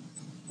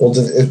 Well,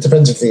 it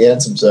depends if the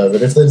ants observe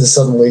it. If they just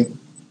suddenly...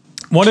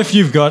 What if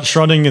you've got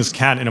Schrodinger's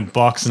cat in a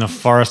box in a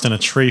forest and a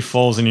tree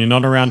falls and you're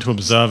not around to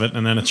observe it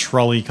and then a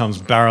trolley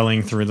comes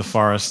barreling through the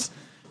forest,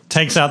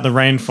 takes out the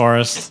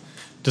rainforest,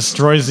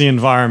 destroys the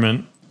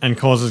environment, and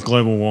causes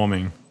global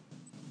warming?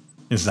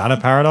 Is that a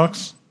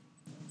paradox?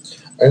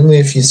 Only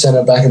if you send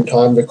it back in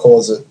time to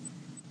cause it.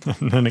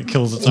 And then it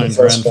kills its own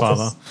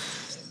grandfather.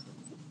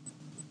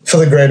 For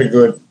the greater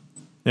good.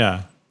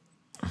 Yeah.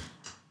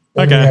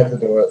 Okay. You have to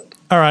do it.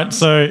 All right.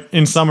 So,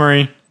 in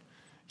summary,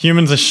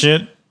 humans are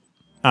shit.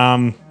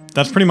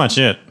 That's pretty much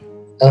it.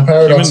 And a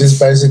paradox is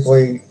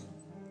basically,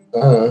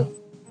 I don't know.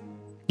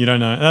 You don't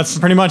know. That's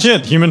pretty much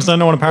it. Humans don't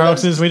know what a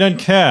paradox is. We don't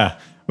care.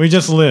 We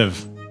just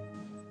live.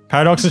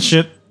 Paradox is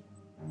shit.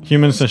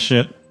 Humans are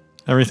shit.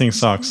 Everything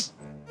sucks.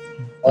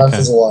 Life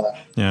is a lie.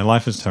 Yeah,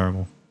 life is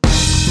terrible.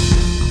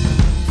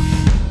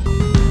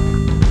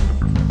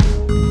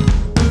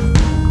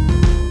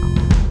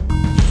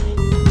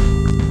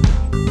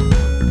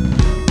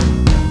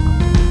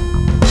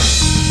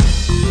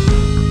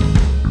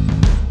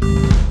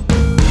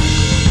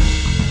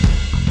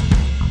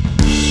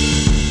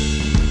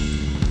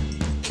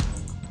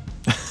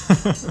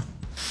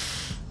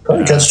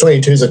 Apparently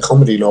Catch-22 is a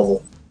comedy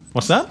novel.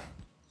 What's that?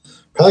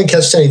 Apparently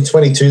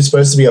Catch-22 is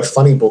supposed to be a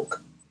funny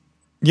book.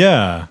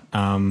 Yeah.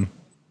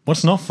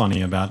 What's not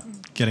funny about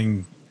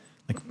getting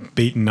like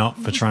beaten up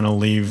for trying to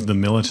leave the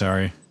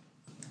military?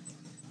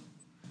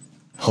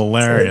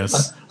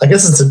 Hilarious. I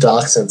guess it's a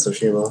dark sense of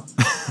humor.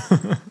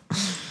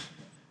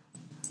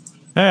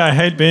 Hey, I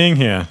hate being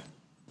here.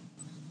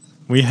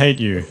 We hate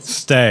you.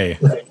 Stay.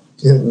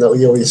 No,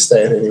 you're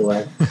staying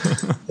anyway.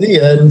 The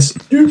end.